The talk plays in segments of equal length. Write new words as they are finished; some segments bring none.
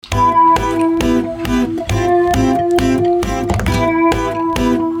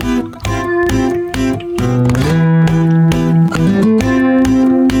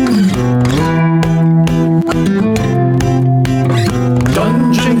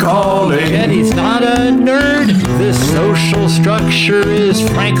calling. Geddy's not a nerd. This social structure is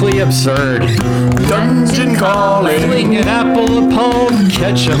frankly absurd. Dungeon calling. Fling an apple appalled,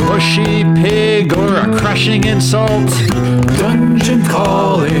 catch a mushy pig or a crushing insult. Dungeon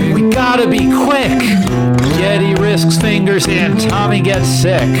calling. We gotta be quick. Geddy risks fingers and Tommy gets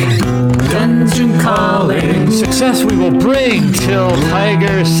sick. Dungeon calling. Success we will bring till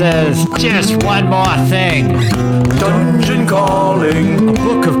Tiger says just one more thing. Dungeon calling. A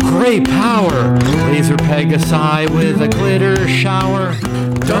book of great power. Laser Pegasi with a glitter shower.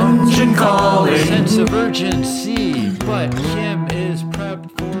 Dungeon calling. Sense of urgency, but Kim is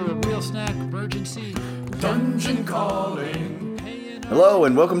prepped for a real snack emergency. Dungeon calling. Hello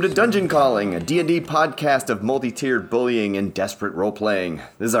and welcome to Dungeon Calling, a D&D podcast of multi-tiered bullying and desperate role-playing.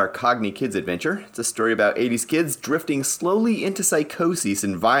 This is our Cogni Kids adventure. It's a story about 80s kids drifting slowly into psychosis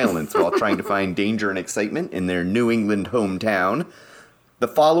and violence while trying to find danger and excitement in their New England hometown. The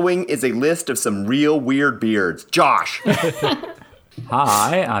following is a list of some real weird beards. Josh!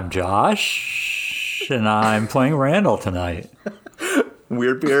 Hi, I'm Josh, and I'm playing Randall tonight.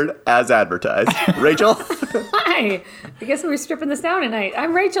 Weird beard as advertised. Rachel? Hi. I guess we're stripping this down tonight.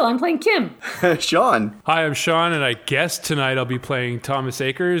 I'm Rachel. I'm playing Kim. Sean? Hi, I'm Sean, and I guess tonight I'll be playing Thomas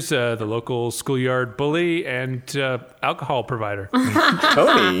Akers, the local schoolyard bully and alcohol provider.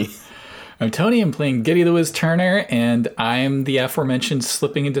 Tony? I'm Tony. I'm playing Geddy the Wiz Turner, and I'm the aforementioned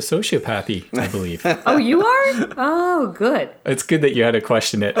slipping into sociopathy, I believe. Oh, you are? Oh, good. It's good that you had to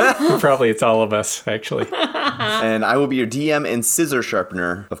question it. Probably it's all of us, actually. And I will be your DM and scissor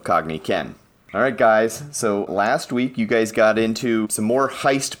sharpener of Cogni Ken. All right, guys. So last week, you guys got into some more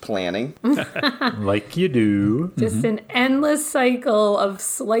heist planning. Like you do. Just an endless cycle of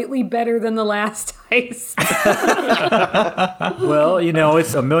slightly better than the last heist. Well, you know,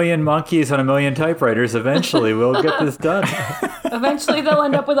 it's a million monkeys on a million typewriters. Eventually, we'll get this done. Eventually, they'll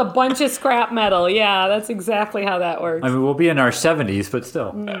end up with a bunch of scrap metal. Yeah, that's exactly how that works. I mean, we'll be in our 70s, but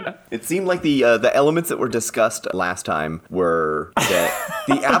still. It seemed like the elements that were discussed last time were that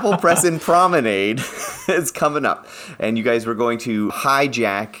the apple press and promenade is coming up, and you guys were going to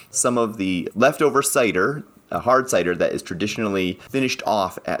hijack some of the leftover cider, a hard cider that is traditionally finished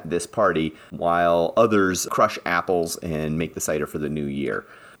off at this party, while others crush apples and make the cider for the new year.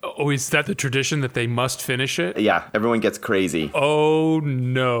 Oh, is that the tradition that they must finish it? Yeah, everyone gets crazy. Oh,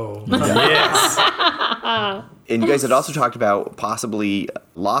 no. Yes. And you guys had also talked about possibly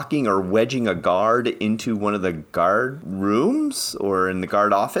locking or wedging a guard into one of the guard rooms or in the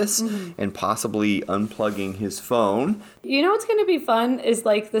guard office and possibly unplugging his phone. You know what's going to be fun is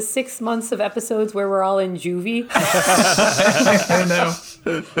like the 6 months of episodes where we're all in juvie. I know.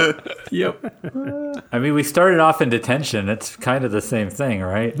 Yep. I mean, we started off in detention. It's kind of the same thing,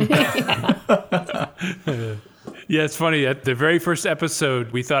 right? Yeah, it's funny. At the very first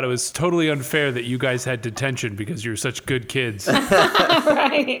episode, we thought it was totally unfair that you guys had detention because you were such good kids.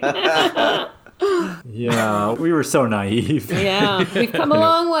 Right. Yeah, we were so naive. Yeah, we've come a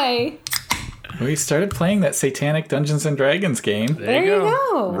long way. We started playing that satanic Dungeons and Dragons game. There you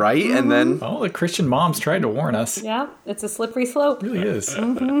go. Right? And then... All the Christian moms tried to warn us. Yeah, it's a slippery slope. It really is.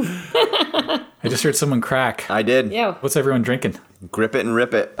 I just heard someone crack. I did. Yeah. What's everyone drinking? Grip it and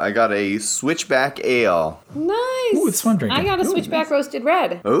rip it. I got a switchback ale. Nice. Ooh, it's fun drinking. I got a switchback roasted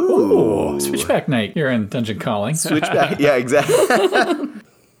red. Ooh. Switchback night. You're in Dungeon Calling. Switchback. Yeah, exactly.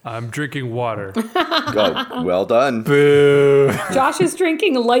 I'm drinking water. Oh, well done. Boo. Josh is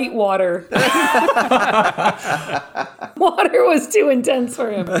drinking light water. Water was too intense for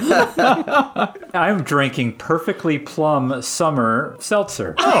him. I'm drinking perfectly plum summer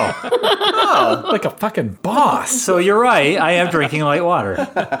seltzer. Oh, like a fucking boss. So you're right. I am drinking light water.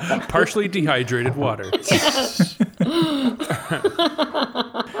 Partially dehydrated water.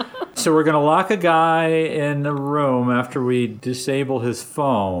 So we're going to lock a guy in a room after we disable his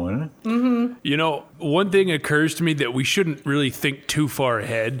phone. Mm-hmm. You know, one thing occurs to me that we shouldn't really think too far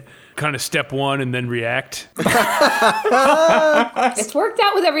ahead. Kind of step one and then react. It's worked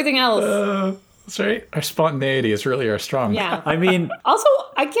out with everything else. That's right. Our spontaneity is really our strong. Yeah. I mean, Also,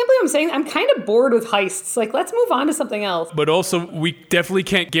 I can't believe I'm saying I'm kind of bored with heists. Like, let's move on to something else. But also, we definitely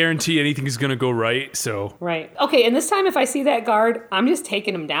can't guarantee anything's going to go right, so... Right. Okay, and this time if I see that guard, I'm just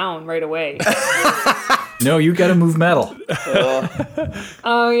taking him down right away. No, you got to move metal.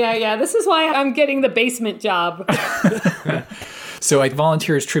 Oh, yeah. This is why I'm getting the basement job. So I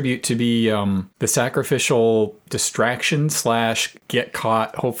volunteer as tribute to be the sacrificial distraction / get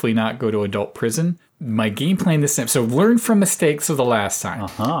caught, hopefully not go to adult prison. My game plan this time, so learn from mistakes of the last time.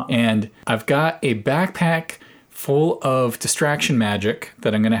 And I've got a backpack full of distraction magic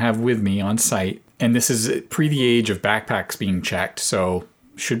that I'm going to have with me on site. And this is pre the age of backpacks being checked, so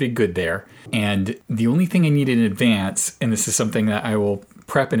should be good there. And the only thing I need in advance, and this is something that I will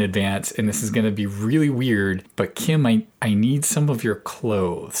prep in advance, and this is going to be really weird, but Kim, I need some of your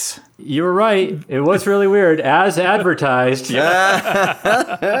clothes. You were right. It was really weird, as advertised.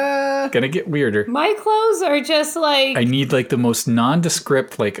 Gonna get weirder. My clothes are just like... I need like the most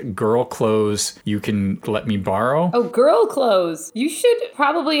nondescript, like girl clothes you can let me borrow. Oh, girl clothes. You should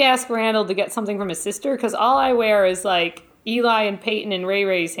probably ask Randall to get something from his sister, because all I wear is like Eli and Peyton and Ray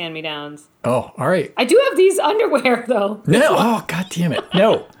Ray's hand-me-downs. Oh, all right. I do have these underwear, though. No. Oh, God damn it.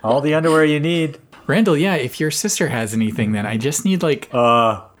 No. All the underwear you need. Randall, yeah, if your sister has anything, then I just need like...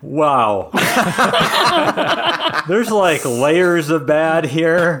 Wow. There's like layers of bad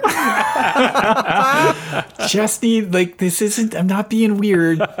here. Just need, like, this isn't... I'm not being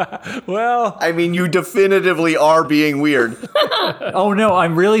weird. Well, I mean, you definitively are being weird. Oh, no,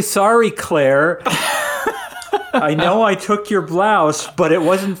 I'm really sorry, Claire. I know I took your blouse, but it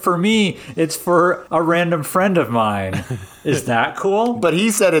wasn't for me. It's for a random friend of mine. Is that cool? But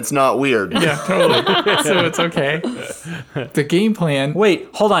he said it's not weird. Yeah, totally. So it's okay. The game plan... Wait,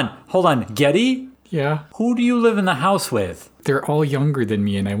 hold on. Geddy? Yeah. Who do you live in the house with? They're all younger than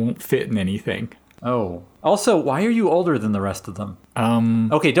me, and I won't fit in anything. Oh. Also, why are you older than the rest of them?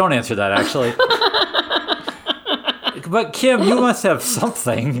 Okay, don't answer that, actually. But Kim, you must have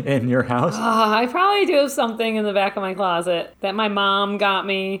something in your house. I probably do have something in the back of my closet that my mom got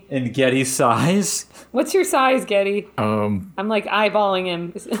me. In Geddy's size? What's your size, Geddy? Um, I'm like eyeballing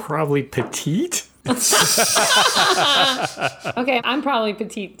him. Probably petite? Okay, I'm probably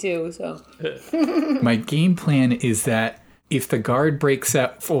petite too, so. My game plan is that if the guard breaks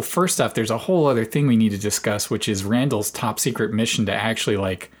out... Well, first off, there's a whole other thing we need to discuss, which is Randall's top secret mission to actually,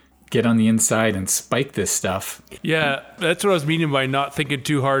 like... get on the inside and spike this stuff. yeah, that's what I was meaning by not thinking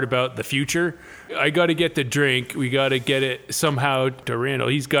too hard about the future. I got to get the drink. We got to get it somehow to Randall.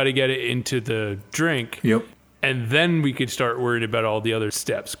 He's got to get it into the drink. Yep. And then we could start worrying about all the other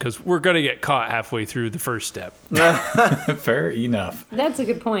steps, because we're going to get caught halfway through the first step. Fair enough. That's a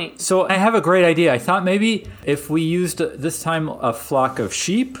good point. So I have a great idea. I thought maybe if we used this time a flock of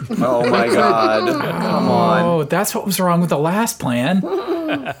sheep. Oh my God. Come on. Oh, that's what was wrong with the last plan.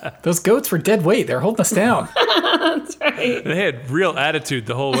 Those goats were dead weight. They're holding us down. That's right. They had real attitude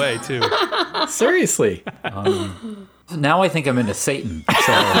the whole way, too. Seriously. Now I think I'm into Satan.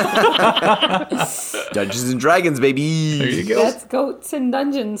 So. Dungeons and Dragons, baby. There you go. That's goats and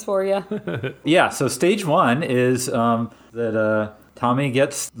dungeons for you. Yeah, so stage one is that Tommy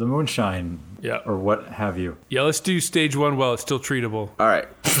gets the moonshine. Yeah. Or what have you. Yeah, let's do stage one while it's still treatable. All right.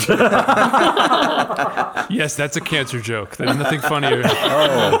 Yes, that's a cancer joke. There's nothing funnier.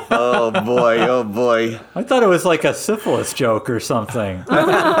 Oh boy. Oh boy. I thought it was like a syphilis joke or something.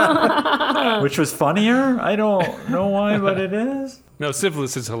 Which was funnier? I don't know why, but it is. No,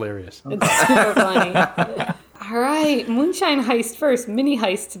 syphilis is hilarious. It's super funny. All right, moonshine heist first. Mini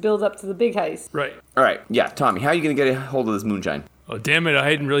heist to build up to the big heist. Right. All right. Yeah, Tommy, how are you going to get a hold of this moonshine? Oh, damn it. I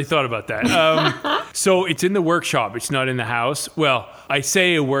hadn't really thought about that. So it's in the workshop. It's not in the house. Well, I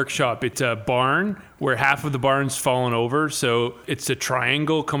say a workshop. It's a barn where half of the barn's fallen over. So it's a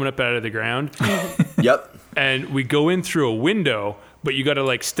triangle coming up out of the ground. Yep. And we go in through a window, but you got to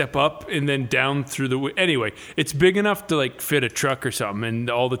like step up and then down through the... Anyway, it's big enough to like fit a truck or something. And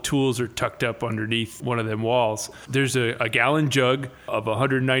all the tools are tucked up underneath one of them walls. There's a gallon jug of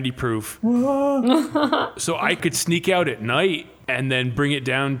 190 proof. So I could sneak out at night and then bring it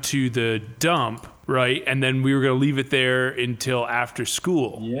down to the dump, right? And then we were going to leave it there until after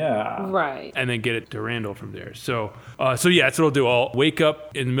school. Yeah. Right. And then get it to Randall from there. So yeah, that's what I'll do. I'll wake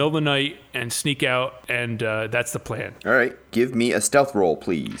up in the middle of the night and sneak out, and that's the plan. All right. Give me a stealth roll,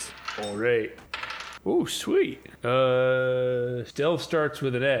 please. All right. Oh, sweet. Stealth starts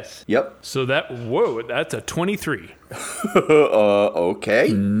with an S. Yep. So that's a 23. Okay.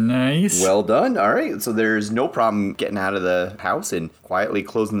 Nice. Well done. All right. So there's no problem getting out of the house and quietly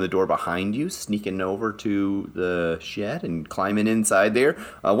closing the door behind you, sneaking over to the shed and climbing inside there.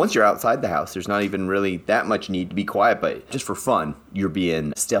 Once you're outside the house, there's not even really that much need to be quiet, but just for fun, you're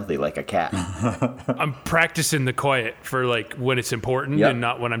being stealthy like a cat. I'm practicing the quiet for like when it's important. Yep. And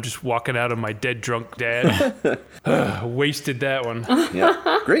not when I'm just walking out of my dead drunk dad. Wasted that one.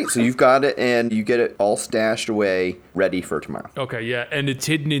 Yeah. Great. So you've got it and you get it all stashed away. ready for tomorrow. Okay, yeah, and it's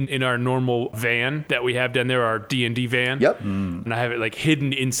hidden in our normal van that we have down there, our D&D van. Yep. And I have it like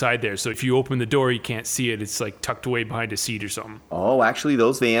hidden inside there, so if you open the door, you can't see it. It's like tucked away behind a seat or something. Oh, actually,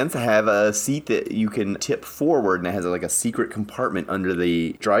 those vans have a seat that you can tip forward, and it has like a secret compartment under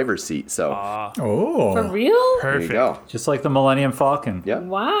the driver's seat. So Oh. For real? there you Perfect. go. Just like the Millennium Falcon. Yep.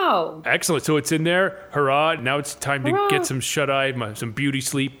 Wow. Excellent. So it's in there. Hurrah. Now it's time to Hurrah. get some shut-eye, some beauty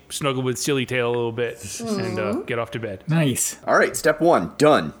sleep, snuggle with Silly Tail a little bit, and get off to bed. Nice. All right, step 1,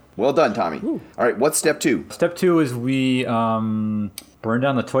 done. Well done, Tommy. All right, what's step 2? Step 2 is we burn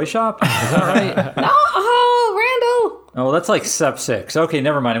down the toy shop. Is that right? No, oh, Randall. Oh, that's like step 6. Okay,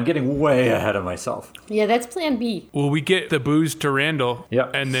 never mind. I'm getting way ahead of myself. Yeah, that's plan B. Well, we get the booze to Randall,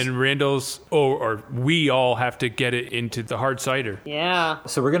 Yep. and then Randall's, or we all have to get it into the hard cider. Yeah.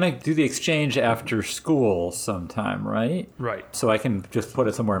 So we're going to do the exchange after school sometime, right? Right. So I can just put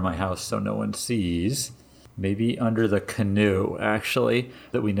it somewhere in my house so no one sees. Maybe under the canoe, actually,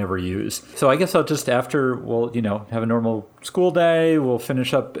 that we never use. So I guess I'll just, after we'll, have a normal school day, we'll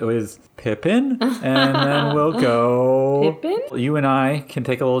finish up with Pippin, and then we'll go... Pippin? You and I can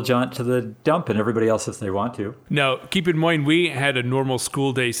take a little jaunt to the dump, and everybody else if they want to. Now, keep in mind, we had a normal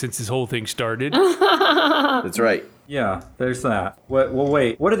school day since this whole thing started. That's right. Yeah, there's that. Well,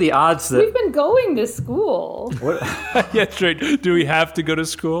 wait. What are the odds that... We've been going to school. Yeah, that's right. Do we have to go to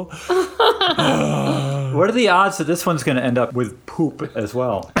school? What are the odds that this one's going to end up with poop as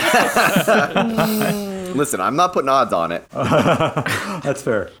well? Listen, I'm not putting odds on it. That's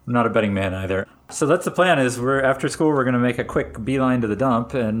fair. I'm not a betting man either. So that's the plan is after school, we're going to make a quick beeline to the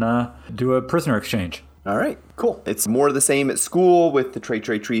dump and do a prisoner exchange. All right, cool. It's more of the same at school with the Tree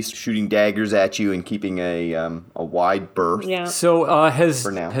shooting daggers at you and keeping a wide berth. Yeah. So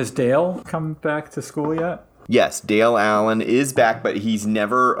For now. has Dale come back to school yet? Yes, Dale Allen is back, but he's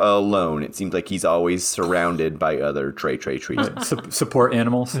never alone. It seems like he's always surrounded by other Tree trees. Support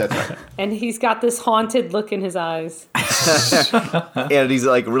animals? That's right. And he's got this haunted look in his eyes. And he's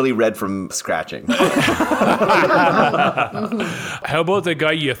like really red from scratching. How about the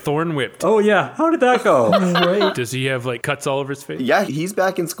guy you thorn whipped? Oh, yeah. How did that go? Does he have like cuts all over his face? Yeah, he's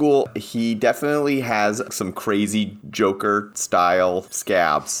back in school. He definitely has some crazy Joker-style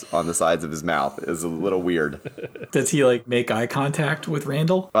scabs on the sides of his mouth. It's a little weird. Does he like make eye contact with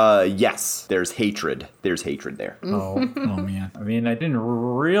Randall? Yes, there's hatred. There's hatred there. Oh man. I mean, I didn't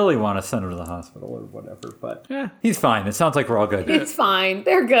really want to send him to the hospital or whatever, but he's fine. It sounds like we're all good. It's fine.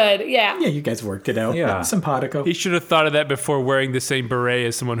 They're good. Yeah. Yeah, you guys worked it out. Yeah. Simpatico. He should have thought of that before wearing the same beret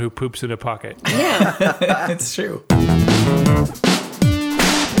as someone who poops in a pocket. Yeah. It's true.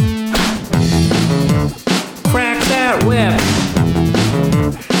 Crack that whip.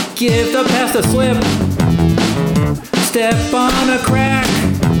 Give the past a slip. Step on a crack.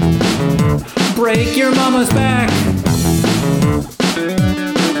 Break your mama's back.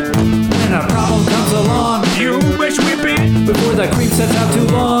 When a problem comes along, You must whip it. before the creep sets out too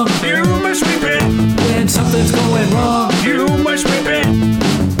long. You must whip it. When something's going wrong, You must whip it.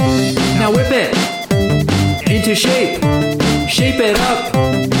 now whip it into shape. Shape it up.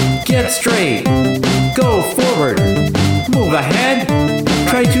 Get straight. Go forward. Move ahead.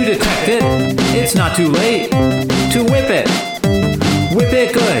 Try to detect it. It's not too late to whip it. Whip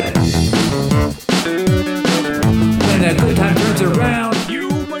it good. When a good time turns around, You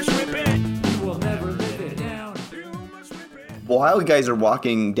must whip it. you will never live it down. You must whip it. While you guys are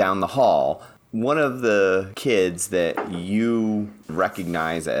walking down the hall, one of the kids that you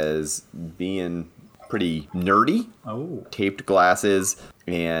recognize as being pretty nerdy, taped glasses,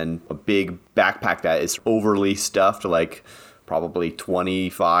 and a big backpack that is overly stuffed, like probably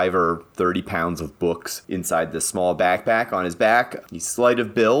 25 or 30 pounds of books inside this small backpack on his back. He's slight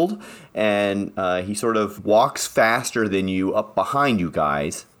of build, and he sort of walks faster than you up behind you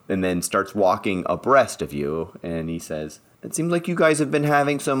guys, and then starts walking abreast of you, and he says, "It seems like you guys have been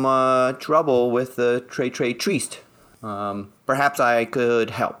having some trouble with the Tree. Perhaps I could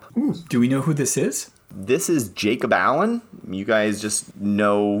help." Do we know who this is? This is Jacob Allen. You guys just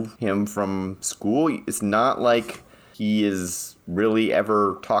know him from school. It's not like he is really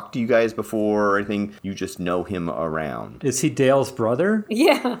ever talked to you guys before or anything. You just know him around. Is he Dale's brother?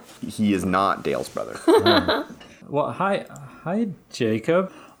 Yeah. He is not Dale's brother. Well, hi,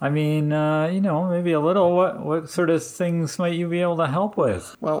 Jacob. I mean, maybe a little. What sort of things might you be able to help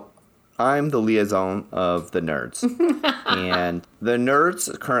with? Well, I'm the liaison of the nerds. And the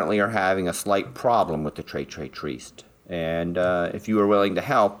nerds currently are having a slight problem with the Tree. And if you are willing to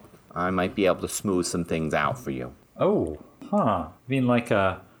help, I might be able to smooth some things out for you. Oh, huh. You mean like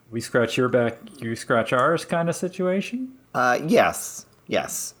a we scratch your back, you scratch ours kind of situation? Yes.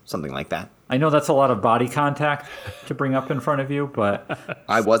 Yes, something like that. I know that's a lot of body contact to bring up in front of you, but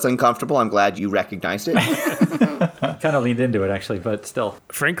I was uncomfortable. I'm glad you recognized it. kind of leaned into it, actually, but still.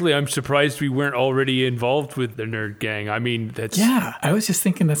 Frankly, I'm surprised we weren't already involved with the nerd gang. I mean, that's... Yeah, I was just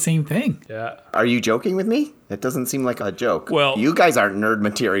thinking the same thing. Yeah. Are you joking with me? That doesn't seem like a joke. Well- you guys aren't nerd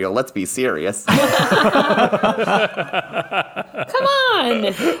material. Let's be serious. Come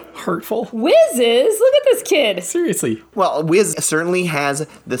on. Hurtful. Whizzes. Look at this kid. Seriously. Well, Wiz certainly has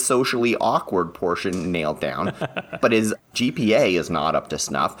the socially awkward portion nailed down, but his GPA is not up to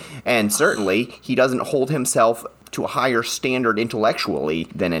snuff, and certainly he doesn't hold himself to a higher standard intellectually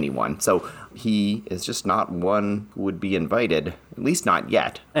than anyone. So he is just not one who would be invited, at least not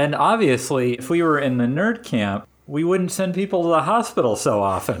yet. And obviously, if we were in the nerd camp, we wouldn't send people to the hospital so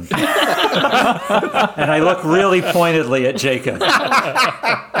often. And I look really pointedly at Jacob.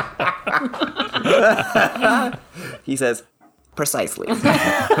 He says, precisely.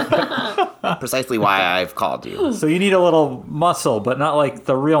 Precisely why I've called you. So you need a little muscle, but not like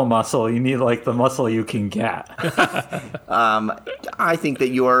the real muscle. You need like the muscle you can get. I think that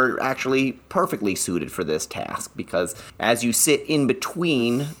you're actually perfectly suited for this task because as you sit in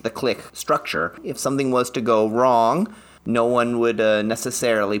between the clique structure, if something was to go wrong, no one would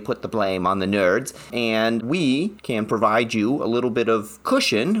necessarily put the blame on the nerds, and we can provide you a little bit of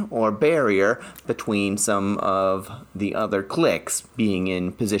cushion or barrier between some of the other cliques being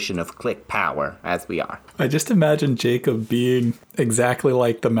in position of clique power, as we are. I just imagine Jacob being exactly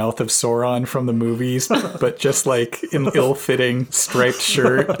like the mouth of Sauron from the movies, but just like an ill-fitting striped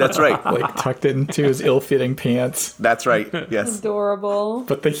shirt. That's right. Like tucked into his ill-fitting pants. That's right, yes. Adorable.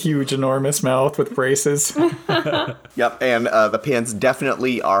 But the huge, enormous mouth with braces. Yep, and the pants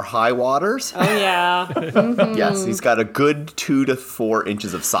definitely are high waters. Oh, yeah. Yes, he's got a good 2 to 4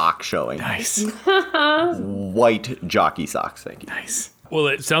 inches of sock showing. Nice. White jockey socks, thank you. Nice. Well,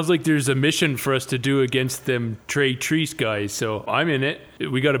 it sounds like there's a mission for us to do against them Trey Treese guys, so I'm in it.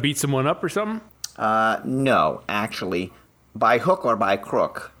 We got to beat someone up or something? No, actually. By hook or by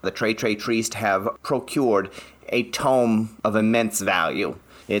crook, the Trey Treest have procured a tome of immense value.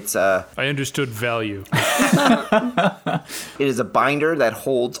 It's I understood value. It is a binder that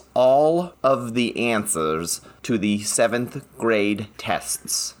holds all of the answers to the 7th grade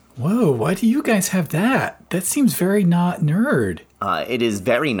tests. Whoa, why do you guys have that? That seems very not nerd. It is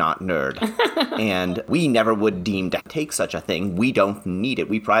very not nerd, and we never would deem to take such a thing. We don't need it.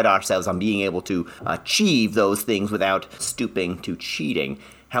 We pride ourselves on being able to achieve those things without stooping to cheating.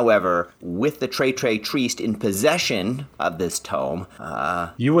 However, with the Trey Treest in possession of this tome,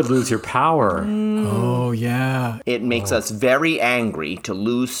 You would lose your power. Oh, yeah. it makes us very angry to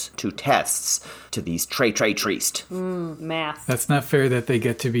lose to tests to these Trey Treest. Math. That's not fair that they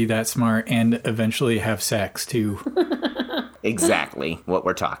get to be that smart and eventually have sex, too. Exactly what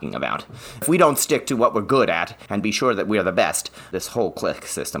we're talking about. If we don't stick to what we're good at and be sure that we're the best, this whole clique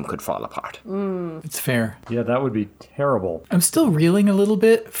system could fall apart. It's fair. Yeah, that would be terrible. I'm still reeling a little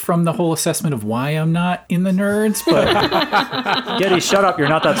bit from the whole assessment of why I'm not in the nerds, but Geddy, shut up. You're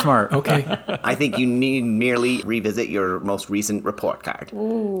not that smart. okay. I think you need merely revisit your most recent report card.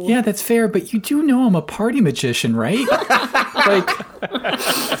 Yeah, that's fair, but you do know I'm a party magician, right? Like,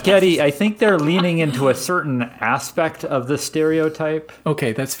 Geddy, I think they're leaning into a certain aspect of the stereotype.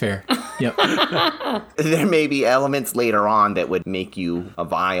 okay, that's fair. Yep. There may be elements later on that would make you a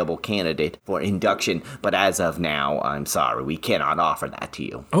viable candidate for induction, but as of now, I'm sorry, we cannot offer that to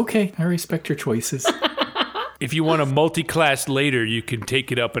you. Okay, I respect your choices. If you want a multi-class later, you can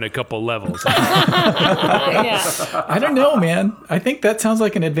take it up in a couple levels. Yeah. I don't know, man. I think that sounds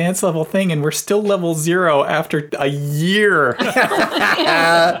like an advanced level thing, and we're still level 0 after a year.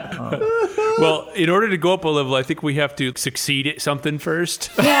 Well, in order to go up a level, I think we have to succeed at something first.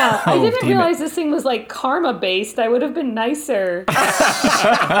 Yeah, I didn't damn realize this thing was like karma based. I would have been nicer.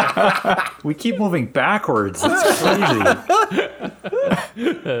 We keep moving backwards. It's crazy.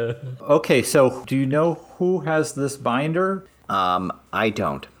 Okay, so do you know who has this binder? I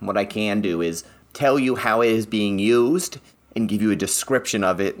don't. What I can do is tell you how it is being used and give you a description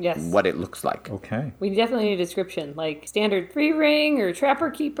of it, Yes. what it looks like. Okay. We definitely need a description, like standard 3-ring or trapper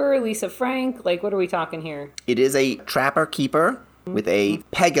keeper, Lisa Frank. Like, what are we talking here? It is a trapper keeper with a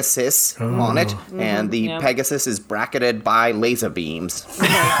Pegasus on it, and the Yeah. Pegasus is bracketed by laser beams. Yep.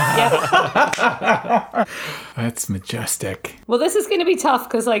 That's majestic. Well, this is going to be tough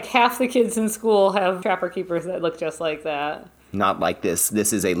because like half the kids in school have trapper keepers that look just like that. Not like this.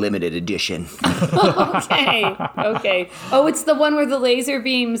 This is a limited edition. Okay. Okay. Oh, it's the one where the laser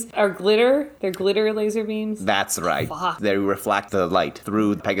beams are glitter. They're glitter laser beams. That's right. Fuck. They reflect the light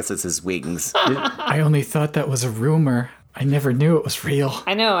through Pegasus's wings. I only thought that was a rumor. I never knew it was real.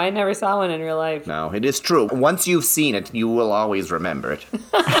 I know, I never saw one in real life. No, it is true. Once you've seen it, you will always remember it.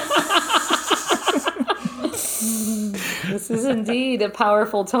 This is indeed a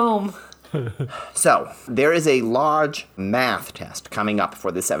powerful tome. So, there is a large math test coming up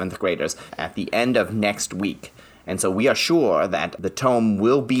for the 7th graders at the end of next week. And so we are sure that the tome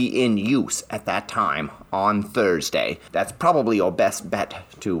will be in use at that time on Thursday. That's probably your best bet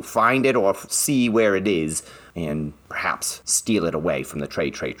to find it or see where it is and perhaps steal it away from the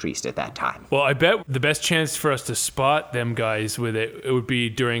Trade Triste at that time. Well, I bet the best chance for us to spot them guys with it would be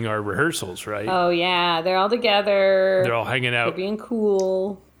during our rehearsals, right? Oh, yeah. They're all together. They're all hanging They're out. being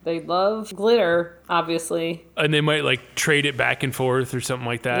cool. They love glitter, obviously. And they might like trade it back and forth or something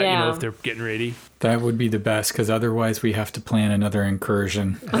like that, you know, Yeah. if they're getting ready. That would be the best, because otherwise we have to plan another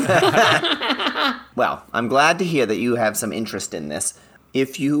incursion. Well, I'm glad to hear that you have some interest in this.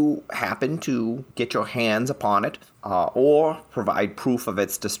 If you happen to get your hands upon it, or provide proof of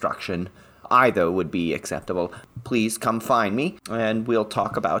its destruction, either would be acceptable. Please come find me, and we'll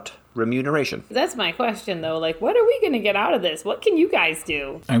talk about remuneration. That's my question, though. Like, what are we going to get out of this? What can you guys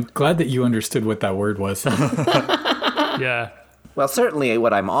do? I'm glad that you understood what that word was. Yeah. Well, certainly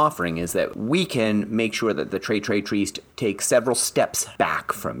what I'm offering is that we can make sure that the Trade Triste takes several steps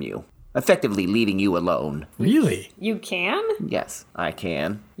back from you, effectively leaving you alone. Really? You can? Yes, I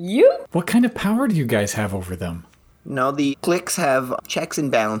can. You? What kind of power do you guys have over them? No, the cliques have checks and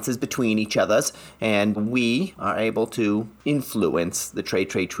balances between each others, and we are able to influence the Trade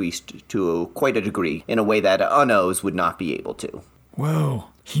Triste to quite a degree in a way that unknows would not be able to. Whoa,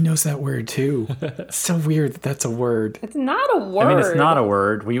 he knows that word too. It's so weird that that's a word. It's not a word. I mean, it's not a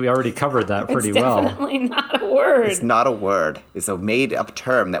word. We already covered that pretty It's well. definitely not a word. It's not a word. It's a made-up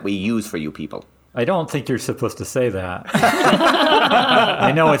term that we use for you people. I don't think you're supposed to say that.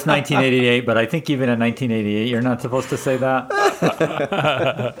 I know it's 1988, but I think even in 1988, you're not supposed to say that.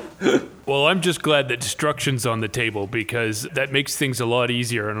 Well, I'm just glad that destruction's on the table because that makes things a lot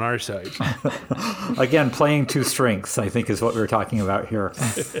easier on our side. Again, playing two strengths, I think, is what we're talking about here.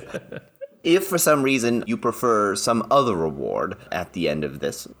 If for some reason you prefer some other reward at the end of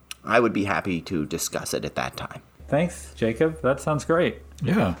this, I would be happy to discuss it at that time. Thanks, Jacob. That sounds great.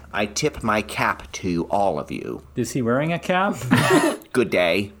 Yeah. I tip my cap to all of you. Is he wearing a cap? Good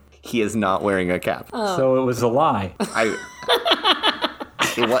day. He is not wearing a cap. So it was a lie.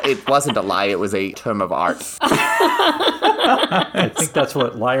 It wasn't a lie. It was a term of art. I think that's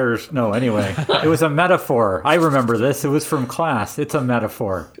what liars... No, anyway. It was a metaphor. I remember this. It was from class. It's a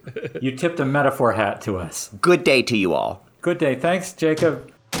metaphor. You tipped a metaphor hat to us. Good day to you all. Good day. Thanks,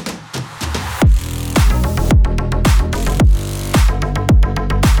 Jacob.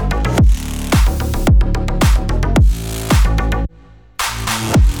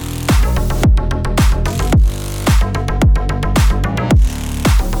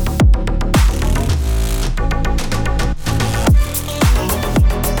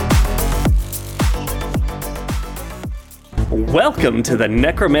 Welcome to the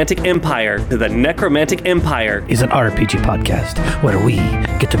Necromantic Empire. The Necromantic Empire Is an RPG podcast where we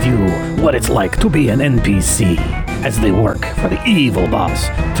get to view what it's like to be an NPC as they work for the evil boss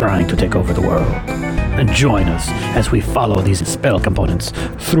trying to take over the world. And join us as we follow these spell components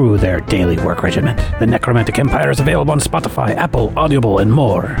through their daily work regimen. The Necromantic Empire is available on Spotify, Apple, Audible, and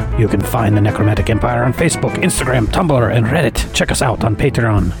more. You can find the Necromantic Empire on Facebook, Instagram, Tumblr, and Reddit. Check us out on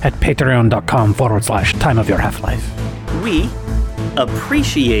Patreon at patreon.com/Time of Your Half-Life. we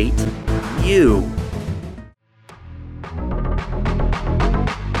appreciate you.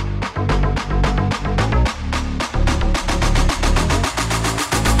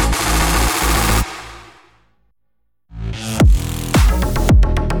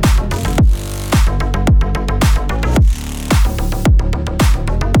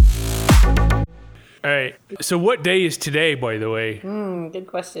 All right. So what day is today, by the way? Good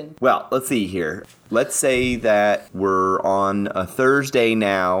question. Well, let's see here. Let's say that we're on a Thursday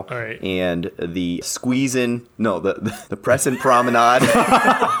now, All right. and the the Preston Promenade.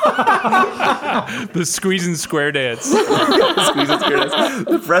 The squeezing square dance.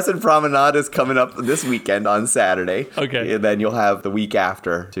 The Preston Promenade is coming up this weekend on Saturday. Okay. And then you'll have the week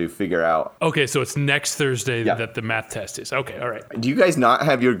after to figure out. Okay, so it's next Thursday Yeah. that the math test is. Okay, all right. Do you guys not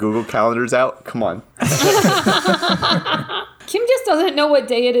have your Google calendars out? Come on. Kim just doesn't know what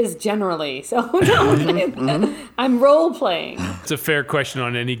day it is generally, so I'm role playing. It's a fair question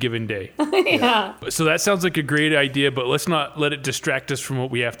on any given day. Yeah. So that sounds like a great idea, but let's not let it distract us from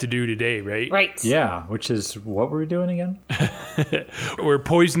what we have to do today, right? Right. Yeah, which is what we're doing again? We're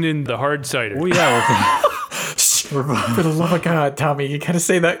poisoning the hard cider. Oh, yeah. For the love of God, Tommy, you gotta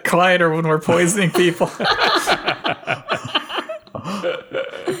say that quieter when we're poisoning people.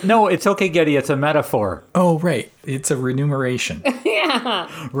 No, it's okay, Geddy. It's a metaphor. Oh, right. It's a remuneration. Yeah,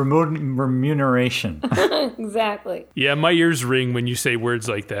 Remuneration. exactly. Yeah, my ears ring when you say words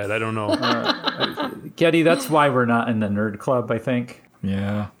like that. I don't know. Geddy, that's why we're not in the nerd club, I think.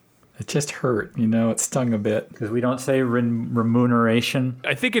 Yeah. It just hurt, it stung a bit. Because we don't say remuneration.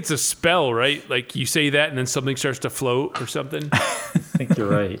 I think it's a spell, right? Like you say that and then something starts to float or something. I think you're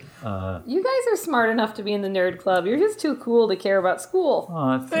right. You guys are smart enough to be in the nerd club. You're just too cool to care about school.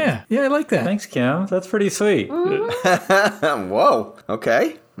 Yeah, I like that. Thanks, Kim. That's pretty sweet. Whoa.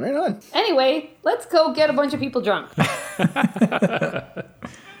 Okay. Right on. Anyway, let's go get a bunch of people drunk.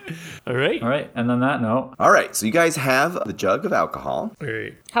 All right. All right. And on that note, All right. So you guys have the jug of alcohol. All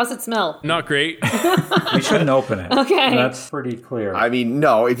right. How's it smell? Not great. we shouldn't open it. Okay. That's pretty clear. I mean,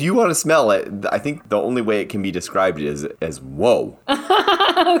 no. If you want to smell it, I think the only way it can be described is as whoa.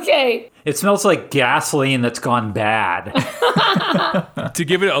 Okay. It smells like gasoline that's gone bad. To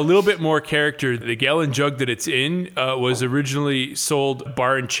give it a little bit more character, the gallon jug that it's in was originally sold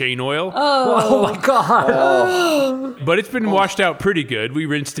bar and chain oil. Oh my God. But it's been washed out pretty good. We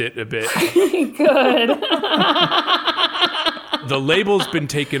rinsed it a bit. Good. The label's been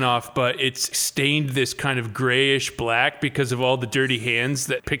taken off, but it's stained this kind of grayish black because of all the dirty hands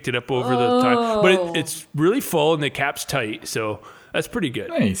that picked it up over the time. But it's really full and the cap's tight, so that's pretty good.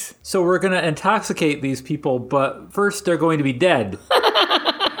 Nice. So we're going to intoxicate these people, but first they're going to be dead.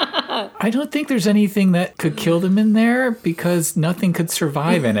 I don't think there's anything that could kill them in there because nothing could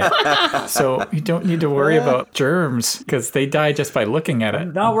survive in it. So you don't need to worry about germs because they die just by looking at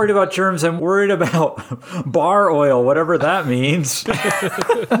it. Not worried about germs. I'm worried about bar oil, whatever that means.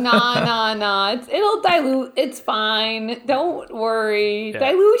 Nah. It'll dilute. It's fine. Don't worry.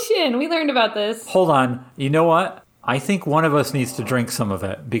 Yeah. Dilution. We learned about this. Hold on. You know what? I think one of us needs to drink some of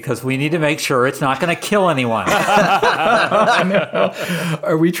it because we need to make sure it's not going to kill anyone.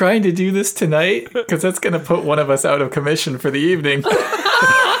 Are we trying to do this tonight? Because that's going to put one of us out of commission for the evening.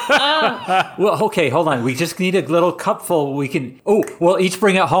 Well, okay, hold on. We just need a little cupful. We'll each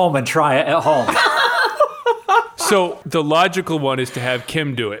bring it home and try it at home. So the logical one is to have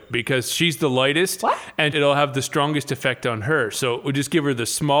Kim do it because she's the lightest and it'll have the strongest effect on her. So we'll just give her the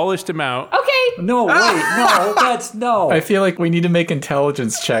smallest amount. Okay. No, wait, no. I feel like we need to make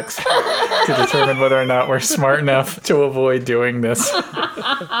intelligence checks to determine whether or not we're smart enough to avoid doing this.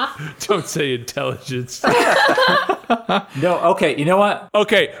 Don't say intelligence. No, okay, you know what?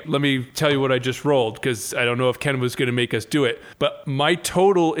 Okay, let me tell you what I just rolled because I don't know if Ken was going to make us do it. But my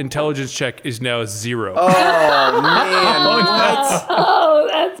total intelligence check is now 0. Oh, man. What? Oh,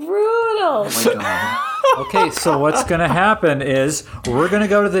 that's brutal. Oh, my God. Okay, so what's going to happen is we're going to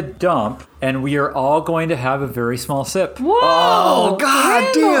go to the dump and we are all going to have a very small sip. Whoa. Oh,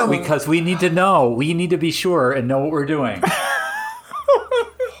 God damn. Because we need to know. We need to be sure and know what we're doing.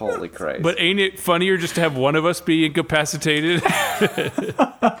 Holy Christ. But ain't it funnier just to have one of us be incapacitated?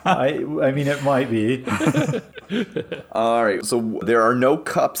 I mean, it might be. All right. So there are no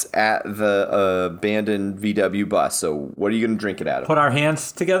cups at the abandoned VW bus. So what are you going to drink it out of? Put our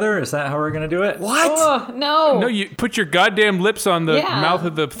hands together? Is that how we're going to do it? What? Oh, no. No, you put your goddamn lips on the Yeah. mouth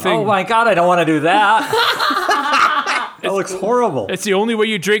of the thing. Oh my God, I don't want to do that. That looks horrible. That's the only way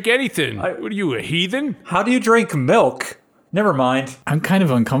you drink anything. What are you, a heathen? How do you drink milk? Never mind. I'm kind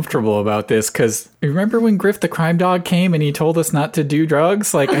of uncomfortable about this because remember when Griff the crime dog came and he told us not to do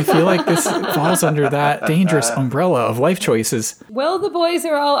drugs? Like, I feel like this falls under that dangerous umbrella of life choices. Well, the boys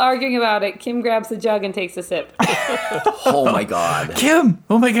are all arguing about it. Kim grabs the jug and takes a sip. Oh, my God. Kim!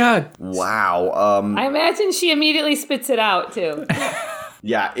 Oh my God. Wow. I imagine she immediately spits it out, too.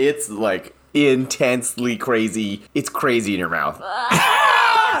 Yeah, it's like intensely crazy. It's crazy in your mouth.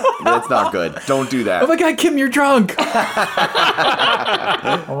 That's not good. Don't do that. Oh my God, Kim, you're drunk. Oh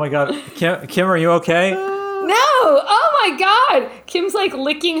my God. Kim, are you okay? No! Oh my God! Kim's like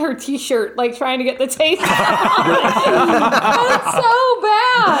licking her t-shirt, like trying to get the taste out. That's so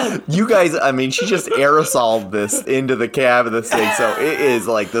bad! You guys, I mean, she just aerosoled this into the cab of this thing, so it is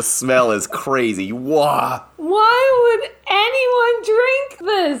like the smell is crazy. Wow. Why would anyone drink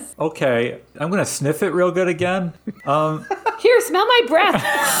this? Okay, I'm going to sniff it real good again. Here, smell my breath.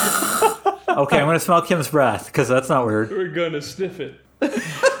 Okay, I'm going to smell Kim's breath because that's not weird. We're gonna sniff it.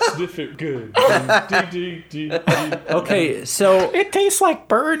 Sniff it good. Okay, so It tastes like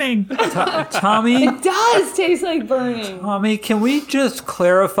burning. Tommy, It does taste like burning. can we just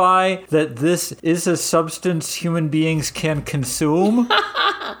clarify that this is a substance human beings can consume?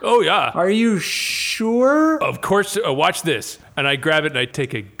 Oh, yeah. Are you sure? Of course, watch this. And I grab it and I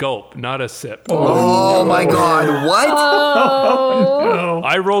take a gulp, not a sip. Oh my God. What? Oh. No.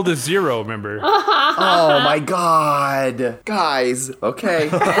 I rolled a 0, remember? Oh my god. Guys, okay.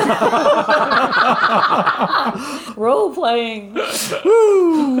 Role playing.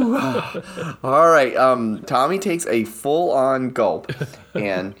 All right, Tommy takes a full-on gulp,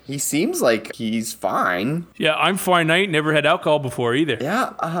 and he seems like he's fine. Yeah, I'm fine. I ain't never had alcohol before either.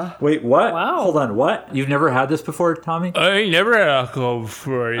 Yeah, Wait, what? Wow. Hold on, what? You've never had this before, Tommy? I ain't never had alcohol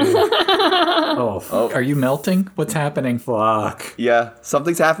before either. Are you melting? What's happening? Fuck. yeah,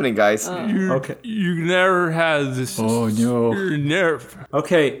 something's happening, guys. Okay. You never had this. Oh, no. You're never.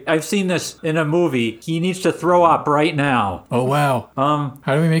 Okay, I've seen this in a movie. He needs to throw up right now. Oh, wow.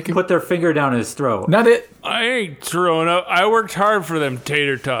 How do we make it? Put their finger down his throat. Not it. I ain't throwing up. I worked hard for them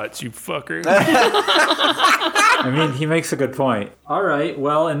tater tots, you fucker. I mean, he makes a good point. All right,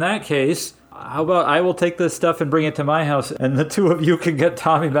 well, in that case, how about I will take this stuff and bring it to my house, and the two of you can get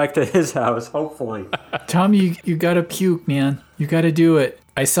Tommy back to his house, hopefully. Tommy, you gotta puke, man. You gotta do it.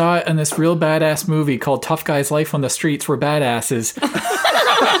 I saw it in this real badass movie called Tough Guy's Life on the Streets. We're badasses.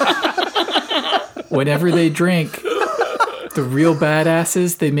 Whenever they drink, the real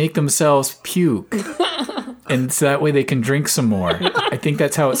badasses, they make themselves puke. And so that way they can drink some more. I think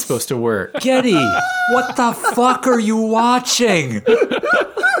that's how it's supposed to work. Geddy, what the fuck are you watching?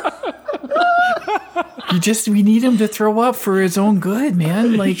 We need him to throw up for his own good,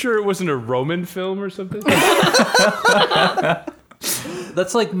 man. You Like, sure it wasn't a Roman film or something?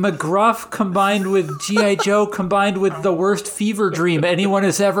 That's like McGruff combined with G.I. Joe combined with the worst fever dream anyone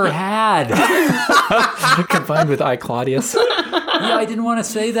has ever had. combined with I, Claudius. Yeah, I didn't want to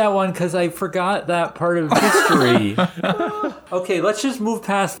say that one because I forgot that part of history. Okay, let's just move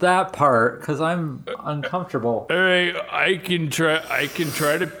past that part because I'm uncomfortable. All right, I can try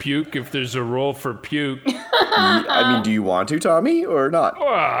to puke if there's a roll for puke. I mean, do you want to, Tommy, or not? Well,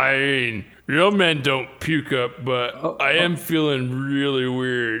 I mean, real men don't puke up, but I am feeling really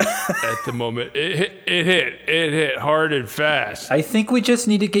weird at the moment. It hit hard and fast. I think we just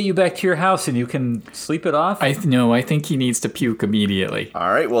need to get you back to your house and you can sleep it off. I think he needs to puke immediately.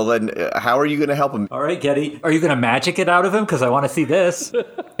 All right, well then, how are you going to help him? All right, Geddy, are you going to magic it out of him? Because I want to see this.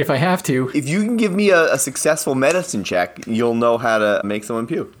 If I have to. If you can give me a successful medicine check, you'll know how to make someone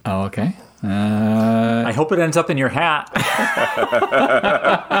puke. Oh, okay. I hope it ends up in your hat.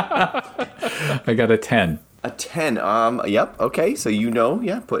 I got a 10. A 10. Yep. Okay. So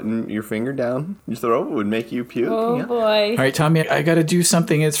putting your finger down your throat would make you puke. Oh yeah. boy. All right, Tommy, I got to do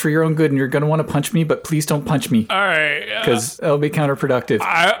something. It's for your own good, and you're going to want to punch me, but please don't punch me. All right. Because it'll be counterproductive.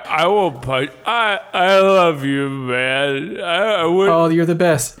 I will punch. I love you, man. I would. Oh, you're the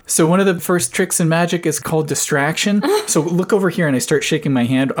best. So one of the first tricks in magic is called distraction. So look over here, and I start shaking my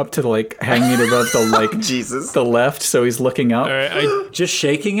hand up to hanging it above the Jesus. the left, so he's looking up. All right, Just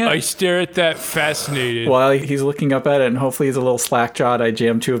shaking it? I stare at that fascinated. While he's looking up at it, and hopefully he's a little slack-jawed, I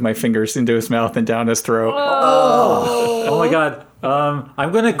jam two of my fingers into his mouth and down his throat. Oh my god.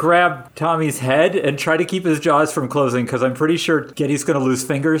 I'm going to grab Tommy's head and try to keep his jaws from closing because I'm pretty sure Geddy's going to lose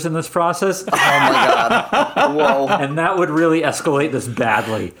fingers in this process. Oh my god. Whoa. And that would really escalate this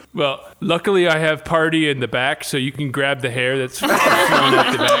badly. Well, luckily I have Party in the back, so you can grab the hair that's flowing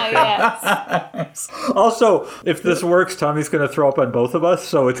out the back. Yes. Also, if this works, Tommy's going to throw up on both of us,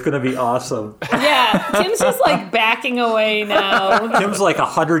 so it's going to be awesome. Yeah. Tim's just backing away now. Tim's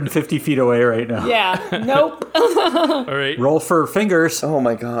 150 feet away right now. Yeah. Nope. All right. Roll for fingers. Oh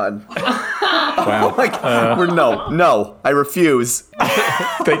my god. Wow. Oh my god. No. I refuse.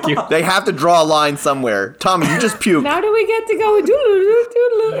 Thank you. They have to draw a line somewhere. Tommy, you just puked. Now do we get to go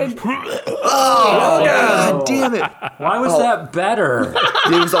doodle-doo-doo-doo-doo? Oh god damn it. Why was that better?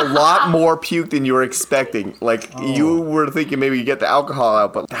 There was a lot more puke than you were expecting. You were thinking maybe you get the alcohol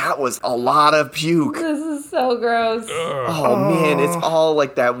out, but that was a lot of puke. This is so gross. Oh man, it's all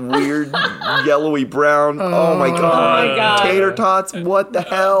that weird yellowy brown. Oh my god. Oh my god. Tater tots, what the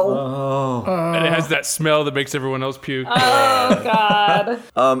hell? And it has that smell that makes everyone else puke. Oh god.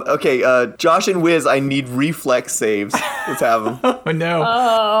 Okay, Josh and Wiz, I need reflex saves. Let's have them. Oh, no.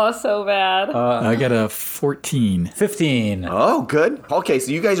 Oh, so bad. I got a 14. 15. Oh, good. Okay,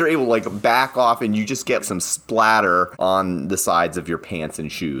 so you guys are able to back off and you just get some splatter on the sides of your pants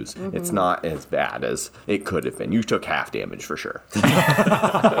and shoes. Mm-hmm. It's not as bad as it could have been. You took half damage for sure.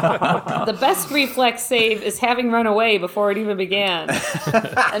 The best reflex save is having run away before it even began.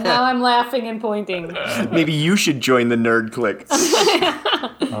 And now I'm laughing and pointing. Maybe you should join the nerd clique.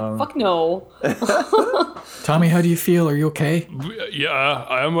 Fuck no. Tommy, how do you feel? Are you okay? Yeah,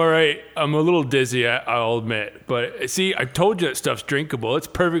 I'm all right. I'm a little dizzy, I'll admit. But see, I told you that stuff's drinkable. It's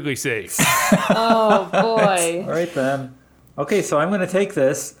perfectly safe. Oh boy. All right, then. Okay, so I'm going to take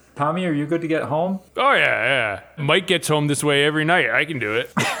this. Tommy, are you good to get home? Oh, yeah. Mike gets home this way every night. I can do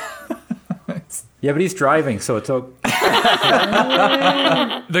it. Yeah, but he's driving, so it's okay.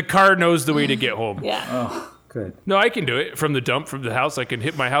 The car knows the way to get home. Yeah. Good. No, I can do it from the dump, from the house. I can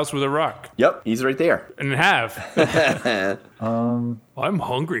hit my house with a rock Yep, he's right there. and have. I'm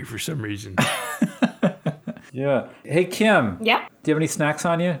hungry for some reason. Yeah. Hey, Kim. Yeah. Do you have any snacks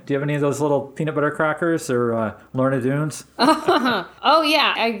on you? Do you have any of those little peanut butter crackers or Lorna Doones? Oh,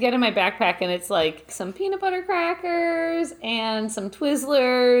 yeah. I get in my backpack and it's like some peanut butter crackers and some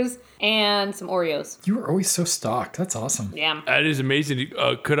Twizzlers and some Oreos. You were always so stocked. That's awesome. Yeah. That is amazing.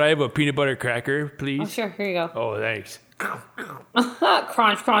 Could I have a peanut butter cracker, please? Oh, sure. Here you go. Oh, thanks.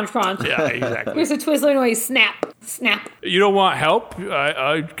 Crunch, crunch, crunch. Yeah, exactly. Here's a Twizzler noise. Snap, snap. You don't want help?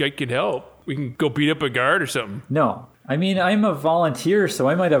 I can help. We can go beat up a guard or something. No. I mean, I'm a volunteer, so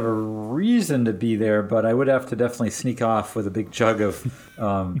I might have a reason to be there, but I would have to definitely sneak off with a big jug of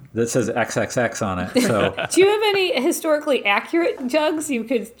that says XXX on it. So Do you have any historically accurate jugs you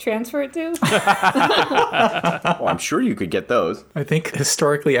could transfer it to? Oh, I'm sure you could get those. I think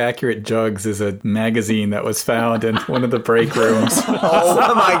Historically Accurate Jugs is a magazine that was found in one of the break rooms.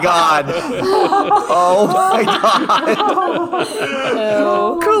 Oh my god. Oh my god.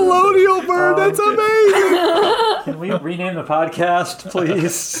 No. Colonial bird, that's amazing. can we rename the podcast,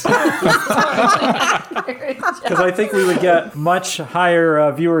 please? Because I think we would get much higher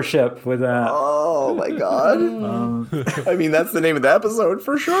viewership with that. Oh my god. I mean, that's the name of the episode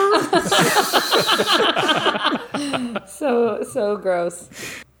for sure. So gross.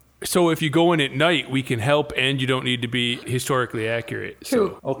 So if you go in at night, we can help, and you don't need to be historically accurate.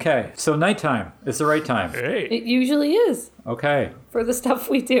 True. Okay, so nighttime is the right time. So, hey. It usually is Okay. for the stuff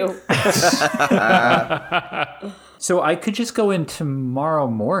we do. So I could just go in tomorrow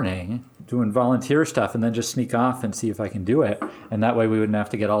morning doing volunteer stuff and then just sneak off and see if I can do it. And that way we wouldn't have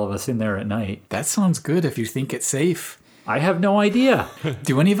to get all of us in there at night. That sounds good if you think it's safe. I have no idea.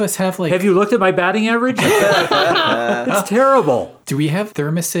 Do any of us have like... Have you looked at my batting average? It's terrible. Do we have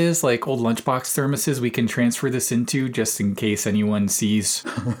thermoses, like old lunchbox thermoses we can transfer this into just in case anyone sees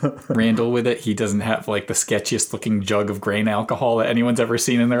Randall with it? He doesn't have like the sketchiest looking jug of grain alcohol that anyone's ever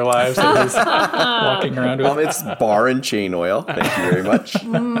seen in their lives that he's walking around with. It's bar and chain oil. Thank you very much.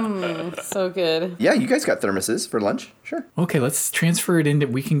 So good. Yeah, you guys got thermoses for lunch. Sure. Okay, let's transfer it into...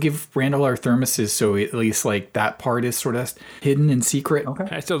 We can give Randall our thermoses so at least like that part is sort of hidden and secret. Okay.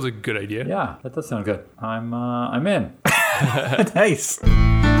 That sounds like a good idea. Yeah, that does sound good. I'm in. Nice.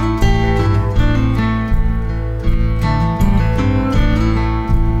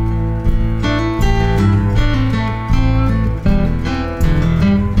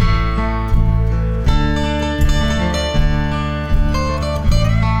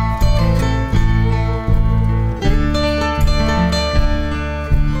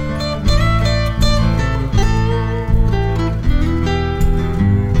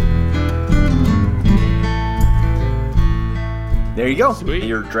 There you go. Sweet.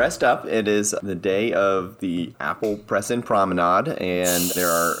 You're dressed up. It is the day of the apple pressing promenade, and there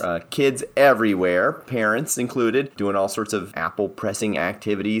are kids everywhere, parents included, doing all sorts of apple pressing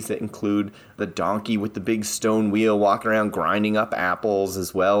activities that include the donkey with the big stone wheel walking around grinding up apples,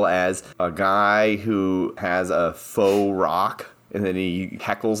 as well as a guy who has a faux rock. And then he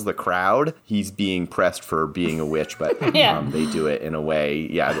heckles the crowd. He's being pressed for being a witch, but Yeah. they do it in a way,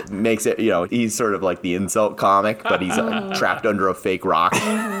 that makes it, he's sort of like the insult comic, but he's trapped under a fake rock.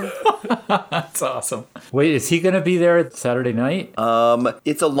 That's awesome. Wait, is he going to be there Saturday night?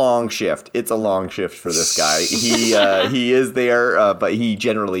 It's a long shift. It's a long shift for this guy. He is there, but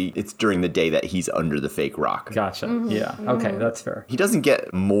it's during the day that he's under the fake rock. Gotcha. Yeah. Okay, that's fair. He doesn't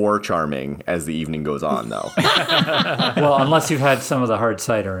get more charming as the evening goes on, though. Well, unless you've had some of the hard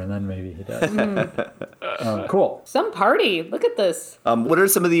cider, and then maybe he does. Cool. Some party. Look at this. What are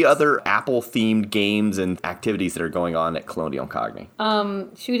some of the other Apple-themed games and activities that are going on at Colonial Cogni?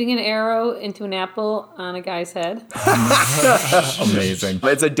 Shooting an arrow into an apple on a guy's head. Amazing.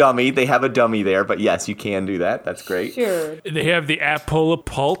 It's a dummy. They have a dummy there, but yes, you can do that. That's great. Sure. They have the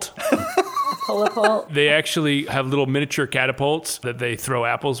Apolopult. Pull. They actually have little miniature catapults that they throw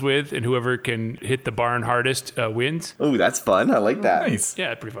apples with, and whoever can hit the barn hardest wins. Ooh, that's fun. I like that. Nice.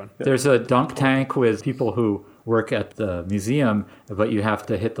 Yeah, pretty fun. There's a dunk tank with people who work at the museum, but you have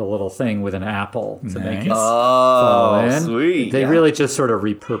to hit the little thing with an apple to make it Nice. fall Oh, in. sweet. They Yeah. really just sort of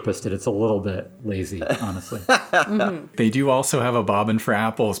repurposed it. It's a little bit lazy, honestly. They do also have a bobbin for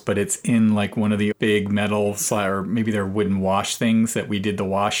apples, but it's in like one of the big metal or maybe they're wooden wash things that we did the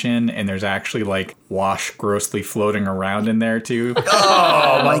wash in, and there's actually like wash grossly floating around in there too.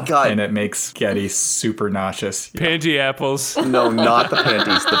 Oh, my God. And it makes Geddy super nauseous. Pansy apples. No, not the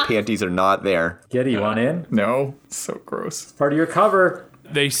panties. The panties are not there. Geddy, you want in? No, so gross. Part of your cover.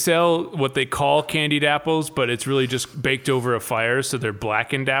 They sell what they call candied apples, but it's really just baked over a fire, so they're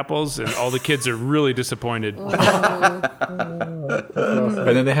blackened apples, and all the kids are really disappointed. And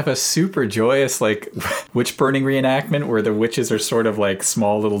then they have a super joyous, like, witch burning reenactment where the witches are sort of like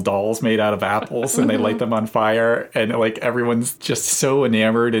small little dolls made out of apples, and they light them on fire, and like everyone's just so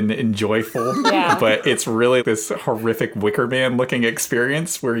enamored and joyful. Yeah. But it's really this horrific Wicker Man looking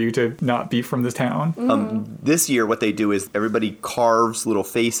experience for you to not be from the town. This year, what they do is everybody carves little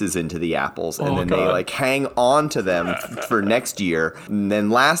faces into the apples, and then they God. like hang on to them for next year. And then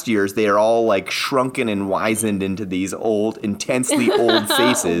last year's, they are all like shrunken and wizened into these old, intensely old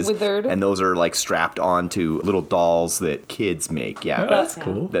faces, Withered. and those are like strapped onto little dolls that kids make. Yeah, That's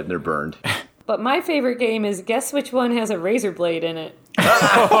cool. Then they're burned. But my favorite game is guess which one has a razor blade in it.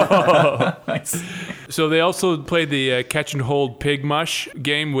 Nice. So they also play the catch and hold pig mush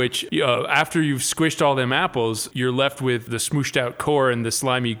game, which after you've squished all them apples, you're left with the smooshed out core and the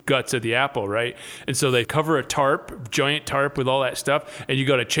slimy guts of the apple, right? And so they cover a tarp, giant tarp with all that stuff, and you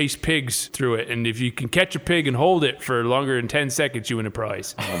got to chase pigs through it. And if you can catch a pig and hold it for longer than 10 seconds, you win a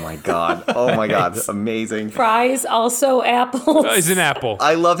prize. Oh my god! Oh my god! Amazing. Fries, also apples. It's an apple.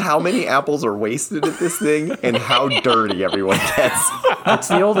 I love how many apples are wasted at this thing and how dirty everyone gets. It's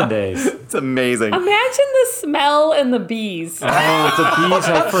the olden days. It's amazing. Imagine the smell and the bees. Oh, the bees,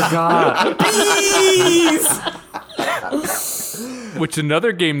 I forgot. Which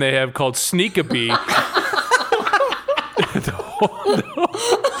another game they have called Sneak-a-Bee.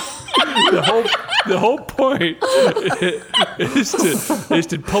 The whole point is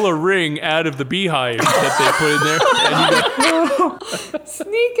to pull a ring out of the beehive that they put in there. And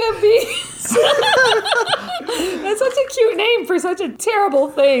Sneak-a-bees. That's such a cute name for such a terrible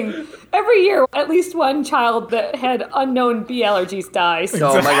thing. Every year, at least one child that had unknown bee allergies dies.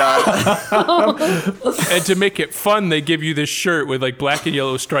 Oh my god. and to make it fun, they give you this shirt with like black and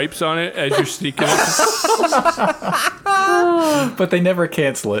yellow stripes on it as you're sneaking up. But they never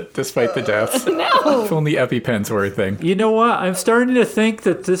cancel it, despite the deaths. No. If only EpiPens were a thing. You know what? I'm starting to think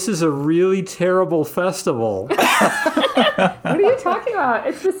that this is a really terrible festival. What are you talking about?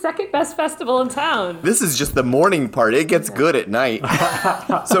 It's the second best festival in town. This is just the morning part. It gets good at night.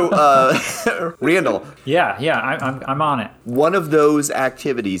 So, Randall, Yeah, I'm on it. one of those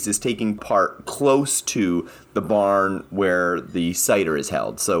activities is taking part close to the barn where the cider is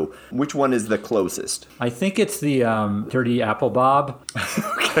held. So, which one is the closest? I think it's the dirty apple bob.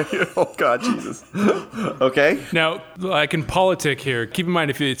 Okay. Oh God, Jesus. Okay. Now, I can politic here. Keep in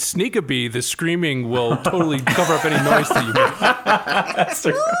mind, if it's Sneak-a-Bee, the screaming will totally cover up any noise that you make.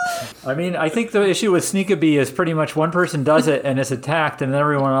 I mean, I think the issue with Sneak-a-Bee is pretty much one person does it and is attacked, and then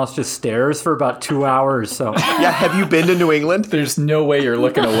everyone else just stares for about 2 hours. So, Yeah. Have you been to New England? There's no way you're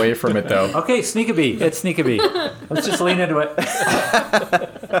looking away from it, though. okay, Sneak-a-Bee. It's Sneak-a-Bee. Let's just lean into it. It's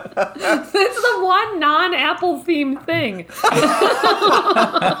the one non-apple themed thing.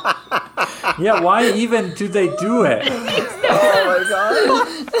 Yeah, why even do they do it? Oh my God.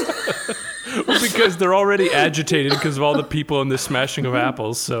 Because they're already agitated because of all the people and the smashing of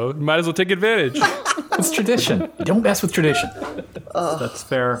apples, so might as well take advantage. It's tradition. Don't mess with tradition. That's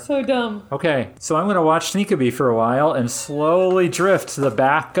fair. So dumb. Okay, so I'm going to watch Sneak-a-Bee for a while and slowly drift to the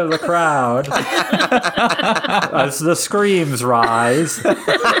back of the crowd as the screams rise.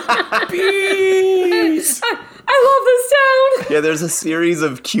 Bees! I love this town. Yeah, there's a series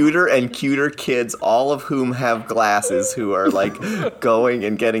of cuter and cuter kids, all of whom have glasses, who are like going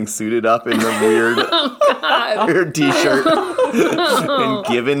and getting suited up in the weird t-shirt and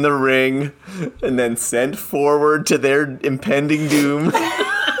given the ring and then sent forward to their impending doom.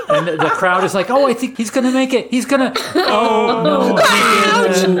 And the crowd is like, oh, I think he's going to make it. He's going to... Oh, no.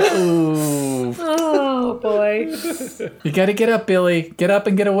 Oh, boy. You gotta get up, Billy. Get up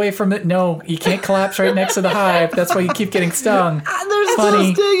and get away from it. No, you can't collapse right next to the hive. That's why you keep getting stung. They're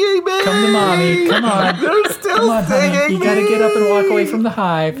Honey, still stinging, man. come to mommy. Come on. They're still Come on, honey. stinging You gotta me. get up and walk away from the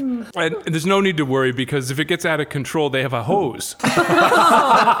hive. And there's no need to worry because if it gets out of control, they have a hose. Excellent.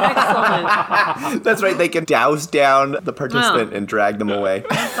 That's right. They can douse down the participant and drag them away.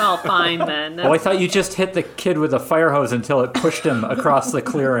 It's all fine then. Oh, I thought you just hit the kid with a fire hose until it pushed him across the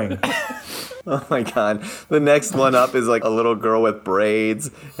clearing. Oh my God. The next one up is like a little girl with braids,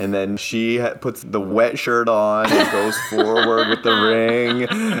 and then she puts the wet shirt on and goes forward with the ring,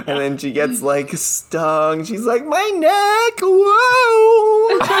 and then she gets like stung. She's like, my neck,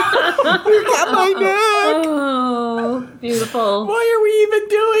 whoa! You got my neck! Oh. Beautiful. Why are we even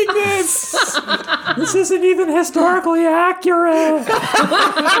doing this? This isn't even historically accurate.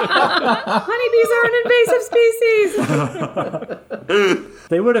 Honeybees are an invasive species.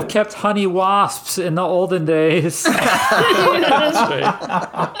 They would have kept honey wasps in the olden days. It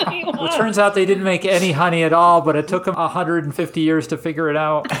turns out they didn't make any honey at all, but it took them 150 years to figure it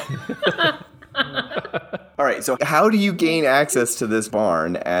out. All right, so how do you gain access to this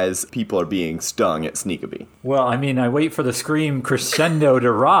barn as people are being stung at Sneakabee? Well, I mean, I wait for the scream crescendo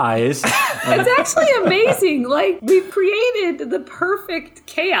to rise. It's actually amazing. Like, we've created the perfect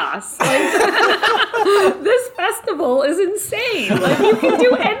chaos. Like, this festival is insane. Like, you can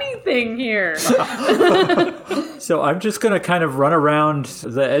do anything here. So I'm just going to kind of run around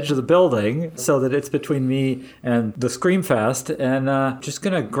the edge of the building so that it's between me and the Screamfest, and just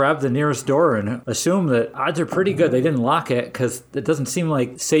going to grab the nearest door and assume that odds are pretty good they didn't lock it, because it doesn't seem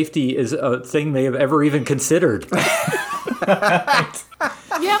like safety is a thing they have ever even considered.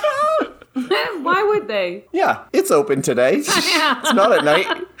 Yep. Why would they? Yeah, it's open today. It's not at night.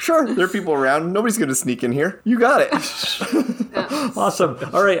 Sure, there are people around. Nobody's going to sneak in here. You got it. Awesome.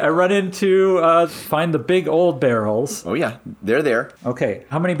 All right, I run into, find the big old barrels. Oh, yeah, they're there. Okay,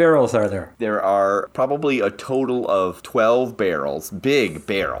 how many barrels are there? There are probably a total of 12 barrels. Big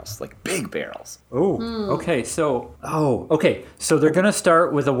barrels, like big barrels. Oh, okay, so they're going to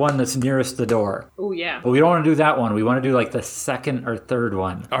start with the one that's nearest the door. Oh, yeah. But we don't want to do that one. We want to do like the second or third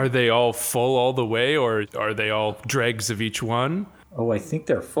one. Are they all full all the way, or are they all dregs of each one? Oh, I think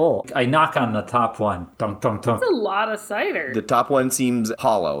they're full. I knock on the top one. Dunk, dunk, dunk. That's a lot of cider. The top one seems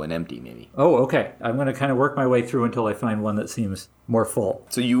hollow and empty, maybe. Oh, okay. I'm going to kind of work my way through until I find one that seems more full.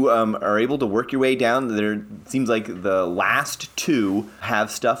 So you are able to work your way down. There seems like the last two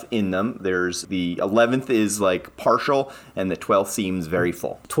have stuff in them. There's the 11th is like partial, and the 12th seems very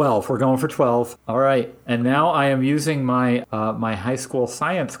full. 12. We're going for 12. All right. And now I am using my my high school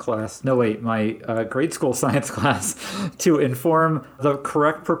science class. No, wait, my grade school science class to inform the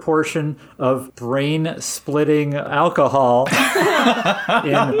correct proportion of brain-splitting alcohol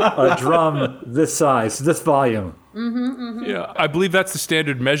in a drum this size, this volume. Yeah, I believe that's the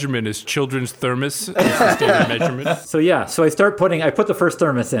standard measurement. Is children's thermos is the standard measurement? So I put the first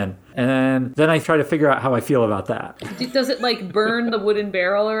thermos in, and then I try to figure out how I feel about that. Does it like burn the wooden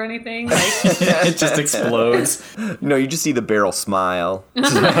barrel or anything? Like, It just explodes. No, you just see the barrel smile. All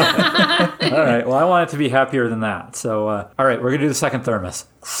right. Well, I want it to be happier than that. So, all right, we're gonna do the second thermos.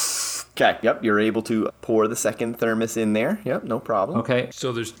 Okay, yep, you're able to pour the second thermos in there. Yep, no problem. Okay.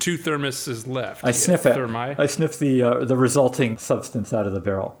 So there's 2 thermoses left. I sniff it. Thermi. I sniff the resulting substance out of the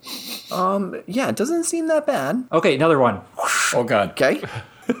barrel. Yeah, it doesn't seem that bad. Okay, another one. Oh, God. Okay.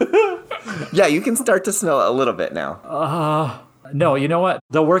 Yeah, you can start to smell it a little bit now. No, you know what?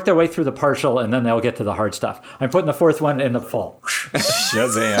 They'll work their way through the partial, and then they'll get to the hard stuff. I'm putting the fourth one in the full.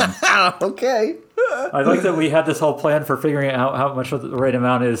 Shazam. Okay. I like that we had this whole plan for figuring out how much the right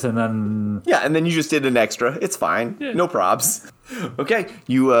amount is, and then... Yeah, and then you just did an extra. It's fine. Yeah. No probs. Okay,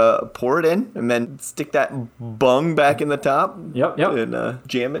 you pour it in, and then stick that bung back in the top. Yep. And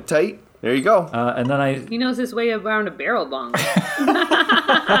jam it tight. There you go. And then he knows his way around a barrel bong.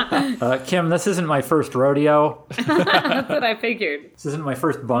 Kim, this isn't my first rodeo. That's what I figured. This isn't my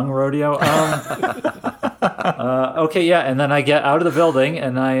first bung rodeo. Okay, yeah, and then I get out of the building,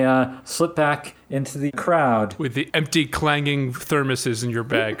 and I slip back into the crowd. With the empty clanging thermoses in your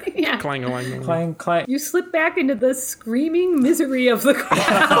bag. Yeah. Clang. Clang, clang. You slip back into the screaming misery of the crowd.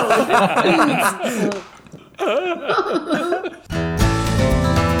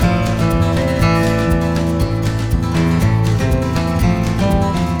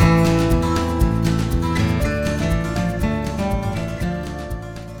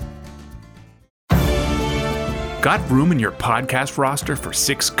 Got room in your podcast roster for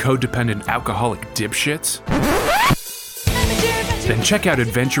 6 codependent alcoholic dipshits? Then check out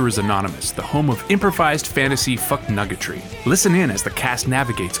Adventurers Anonymous, the home of improvised fantasy fuck-nuggetry. Listen in as the cast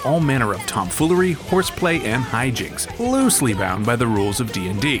navigates all manner of tomfoolery, horseplay, and hijinks, loosely bound by the rules of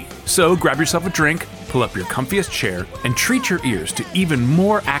D&D. So grab yourself a drink, pull up your comfiest chair, and treat your ears to even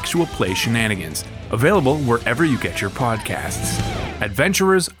more actual play shenanigans. Available wherever you get your podcasts.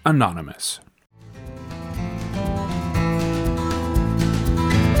 Adventurers Anonymous.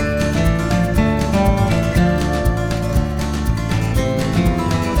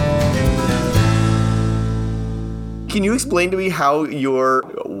 Can you explain to me how you're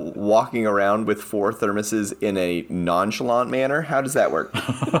walking around with 4 thermoses in a nonchalant manner? How does that work?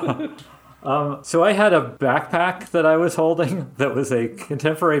 So I had a backpack that I was holding that was a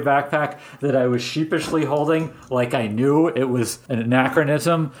contemporary backpack that I was sheepishly holding like I knew it was an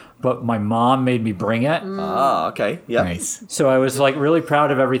anachronism, but my mom made me bring it. Ah, okay. Yeah. Nice. So I was like really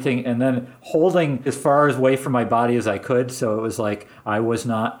proud of everything and then holding as far away from my body as I could. So it was like I was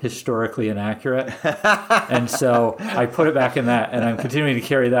not historically inaccurate. And so I put it back in that and I'm continuing to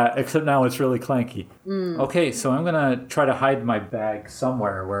carry that, except now it's really clanky. Okay, so I'm going to try to hide my bag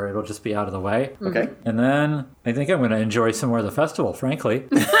somewhere where it'll just be out of the way. Okay. And then I think I'm going to enjoy some more of the festival, frankly.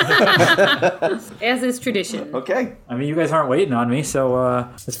 As is tradition. Okay. I mean, you guys aren't waiting on me, so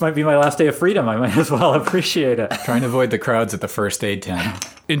this might be my last day of freedom. I might as well appreciate it. Trying to avoid the crowds at the first aid tent.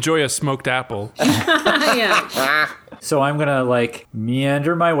 Enjoy a smoked apple. Yeah. So I'm going to like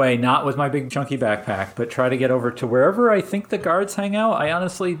meander my way, not with my big chunky backpack, but try to get over to wherever I think the guards hang out. I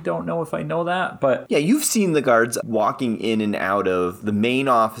honestly don't know if I know that, but Yeah, you've seen the guards walking in and out of the main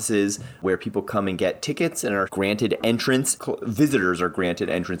offices where people come and get tickets and are granted entrance. Visitors are granted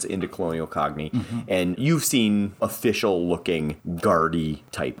entrance into Colonial Cogni. And you've seen official looking guardy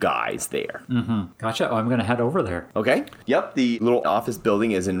type guys there. gotcha. Oh, I'm going to head over there. Okay. Yep. The little office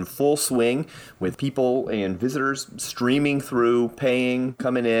building is in full swing with people and visitors streaming through, paying,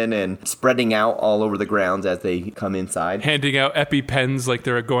 coming in, and spreading out all over the grounds as they come inside. Handing out EpiPens like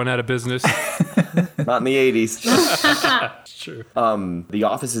they're going out of business. Not in the 80s. Sure. The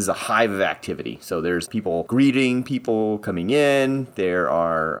office is a hive of activity. So there's people greeting people coming in. There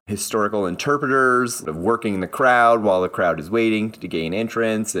are historical interpreters working the crowd while the crowd is waiting to gain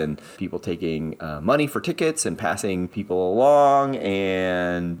entrance, and people taking money for tickets and passing people along,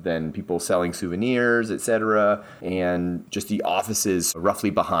 and then people selling souvenirs, etc. And just the office is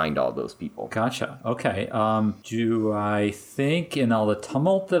roughly behind all those people. Gotcha. Okay. Do I think in all the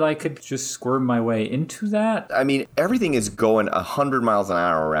tumult that I could just squirm my way into that? I mean, everything is going 100 miles an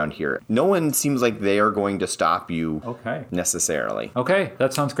hour around here. No one seems like they are going to stop you necessarily. Okay,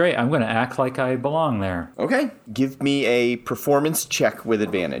 that sounds great. I'm going to act like I belong there. Okay. Give me a performance check with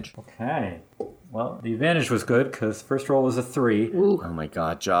advantage. Okay. Well, the advantage was good because first roll was a 3. Oh my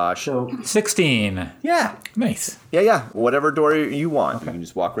God, Josh. So 16. Yeah. Nice. Yeah. Whatever door you want. You can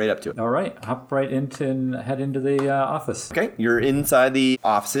just walk right up to it. All right. Hop right into and head into the office. Okay, you're inside the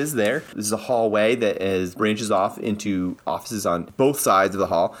offices there. This is a hallway that branches off into offices on both sides of the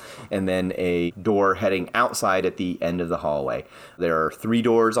hall, and then a door heading outside at the end of the hallway. There are 3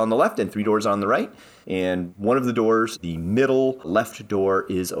 doors on the left and 3 doors on the right, and one of the doors, the middle left door,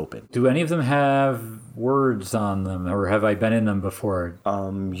 is open. Do any of them have words on them, or have I been in them before?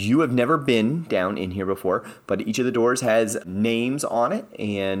 You have never been down in here before, but each of the doors has names on it,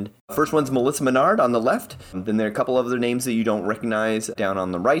 and the first one's Melissa Menard on the left. Then there are a couple of other names that you don't recognize down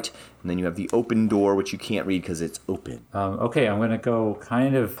on the right, and then you have the open door, which you can't read because it's open. Okay, I'm going to go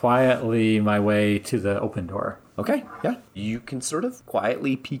kind of quietly my way to the open door. Okay, yeah. You can sort of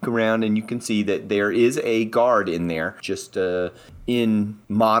quietly peek around, and you can see that there is a guard in there, just in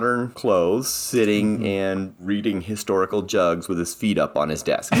modern clothes, sitting and reading historical jugs with his feet up on his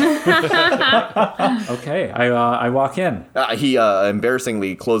desk. Okay, I walk in. He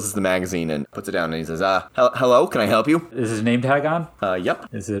embarrassingly closes the magazine and puts it down, and he says, hello, can I help you? Is his name tag on? Yep.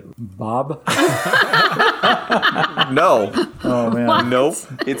 Is it Bob? No. Oh, man. What? Nope.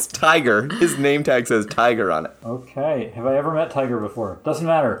 It's Tiger. His name tag says Tiger on it. Okay. Have I ever met Tiger before? Doesn't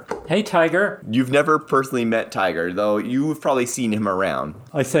matter. Hey, Tiger. You've never personally met Tiger, though you've probably seen him around.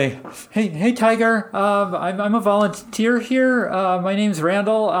 I say, hey, Tiger. I'm a volunteer here. My name's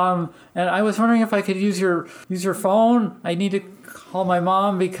Randall. And I was wondering if I could use your phone. I need to call my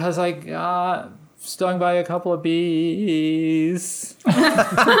mom because I got stung by a couple of bees.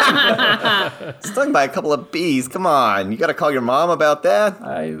 Stung by a couple of bees? Come on. You got to call your mom about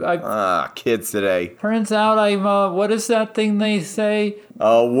that? Kids today. Turns out I'm, what is that thing they say?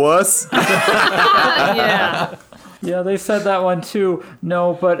 Wuss? Yeah. Yeah, they said that one too.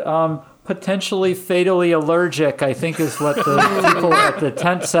 No, but potentially fatally allergic, I think is what the people at the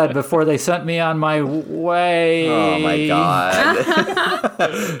tent said before they sent me on my way. Oh, my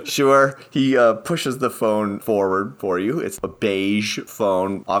God. Sure. He pushes the phone forward for you. It's a beige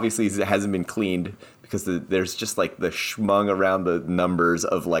phone. Obviously, it hasn't been cleaned because there's just like the schmung around the numbers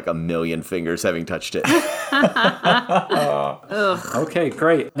of like 1 million fingers having touched it. Okay,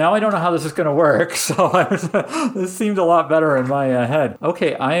 great. Now I don't know how this is going to work, so this seemed a lot better in my head.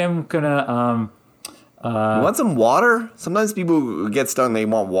 Okay, I am going to... You want some water? Sometimes people who get stung, they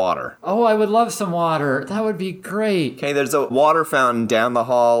want water. Oh, I would love some water. That would be great. Okay, there's a water fountain down the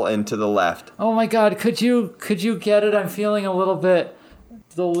hall and to the left. Oh my God, could you get it? I'm feeling a little bit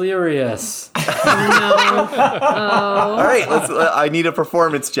delirious. No. All right, I need a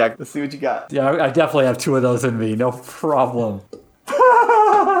performance check. Let's see what you got. Yeah, I definitely have 2 of those in me. No problem.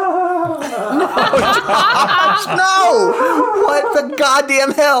 No! What the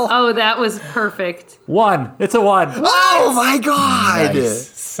goddamn hell? Oh, that was perfect. 1. It's a 1. Oh my god! Nice.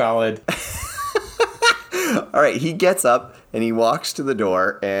 Solid. All right, he gets up and he walks to the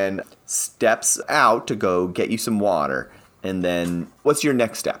door and steps out to go get you some water. And then, what's your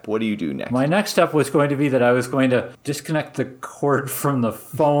next step? What do you do next? My next step was going to be that I was going to disconnect the cord from the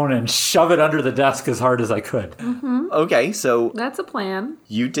phone and shove it under the desk as hard as I could. Okay, so That's a plan.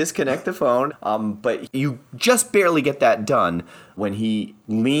 you disconnect the phone, but you just barely get that done when he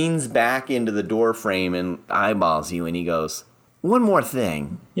leans back into the door frame and eyeballs you and he goes, "One more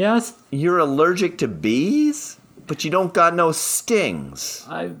thing. Yes? You're allergic to bees? But you don't got no stings.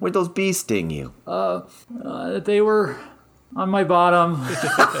 I- Where'd those bees sting you?" They were on my bottom.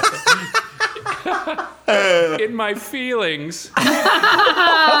 In my feelings.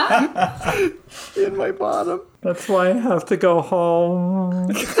 In my bottom. That's why I have to go home.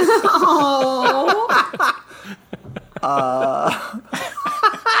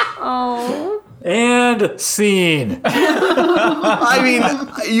 Oh. And scene. I mean,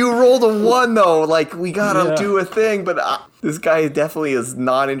 you rolled a 1 though. Like, we gotta Yeah. do a thing, but this guy definitely is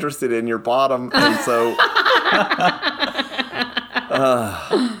not interested in your bottom, and so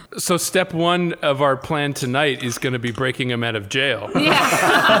So step 1 of our plan tonight is going to be breaking him out of jail.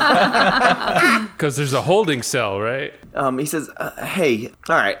 Yeah. Because there's a holding cell, right? he says, "Hey,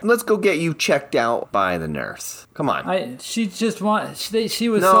 all right, let's go get you checked out by the nurse. Come on." She just she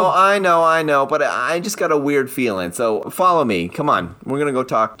was No, so... I know, but I just got a weird feeling. So follow me. Come on, we're gonna go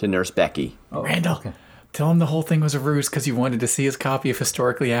talk to Nurse Becky. Randall, okay. tell him the whole thing was a ruse because you wanted to see his copy of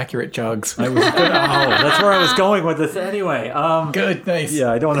Historically Accurate Jugs. I was good. Oh, that's where I was going with this anyway. Good, nice.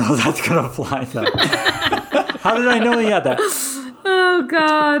 Yeah, I don't know if that's going to fly though. How did I know he had that? Oh,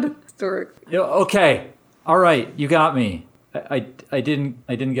 God. Historic. Okay. All right, you got me. I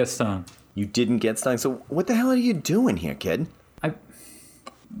didn't get stung. You didn't get stung. So what the hell are you doing here, kid? I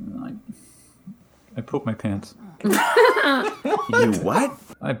pooped my pants. You what?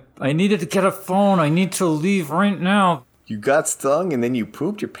 I needed to get a phone. I need to leave right now. You got stung and then you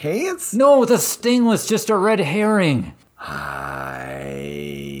pooped your pants? No, the sting was just a red herring.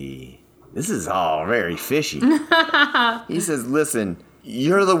 This is all very fishy. He says, "Listen,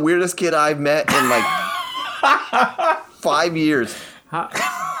 you're the weirdest kid I've met in like 5 years.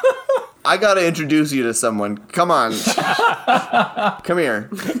 I gotta introduce you to someone. Come on. Come here."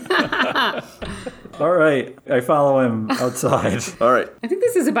 All right, I follow him outside. All right. I think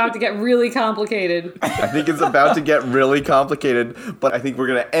this is about to get really complicated. I think it's about to get really complicated, but I think we're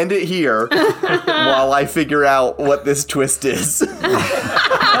gonna end it here while I figure out what this twist is.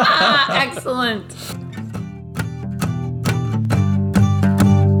 Excellent.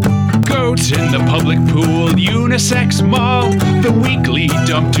 Goats in the public pool, unisex mall. The weekly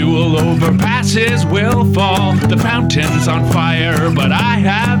dump duel overpasses will fall. The fountain's on fire, but I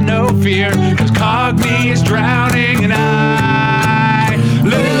have no fear, 'cause Cogni is drowning and I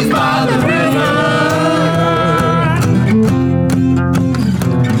live by the river.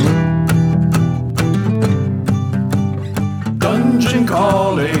 Dungeon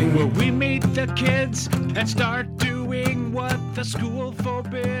calling. Will we meet the kids and start doing what the school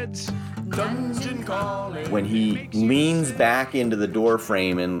forbids? Dungeon calling. When he leans back into the door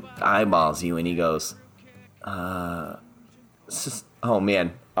frame and eyeballs you and he goes, oh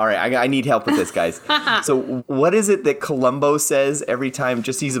man. All right, I need help with this, guys. So what is it that Columbo says every time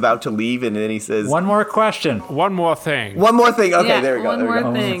just he's about to leave and then he says... One more question. One more thing. One more thing. Okay, Yeah, there we go. one there we more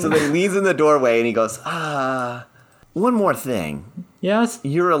go. thing. So then he leans in the doorway and he goes, one more thing. Yes?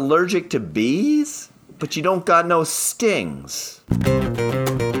 You're allergic to bees, but you don't got no stings.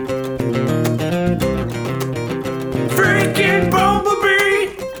 Freaking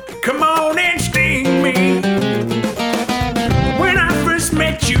bumblebee, come on and sting me. When I first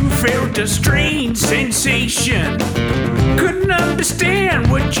met you, felt a strange sensation. Couldn't understand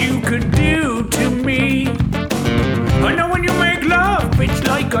what you could do to me. I know when you make love, it's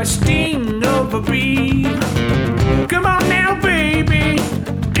like a sting of a bee. Come on now, baby,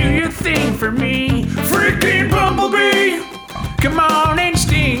 do your thing for me. Freaking bumblebee, come on and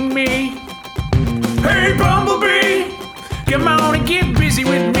sting me. Hey, bumblebee, come on and get busy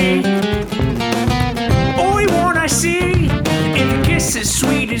with me. Only one I see, and a kiss as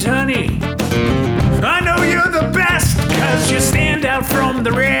sweet as honey. I know you're the best, 'cause you stand out from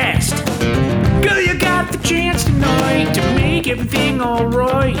the rest. Girl, you got the chance tonight to make everything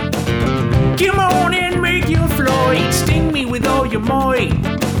alright. Come on and make your flight, sting me with all you moi.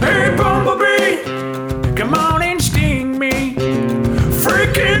 Hey, Bumblebee, come on and sting me.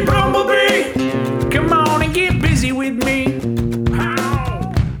 Freaking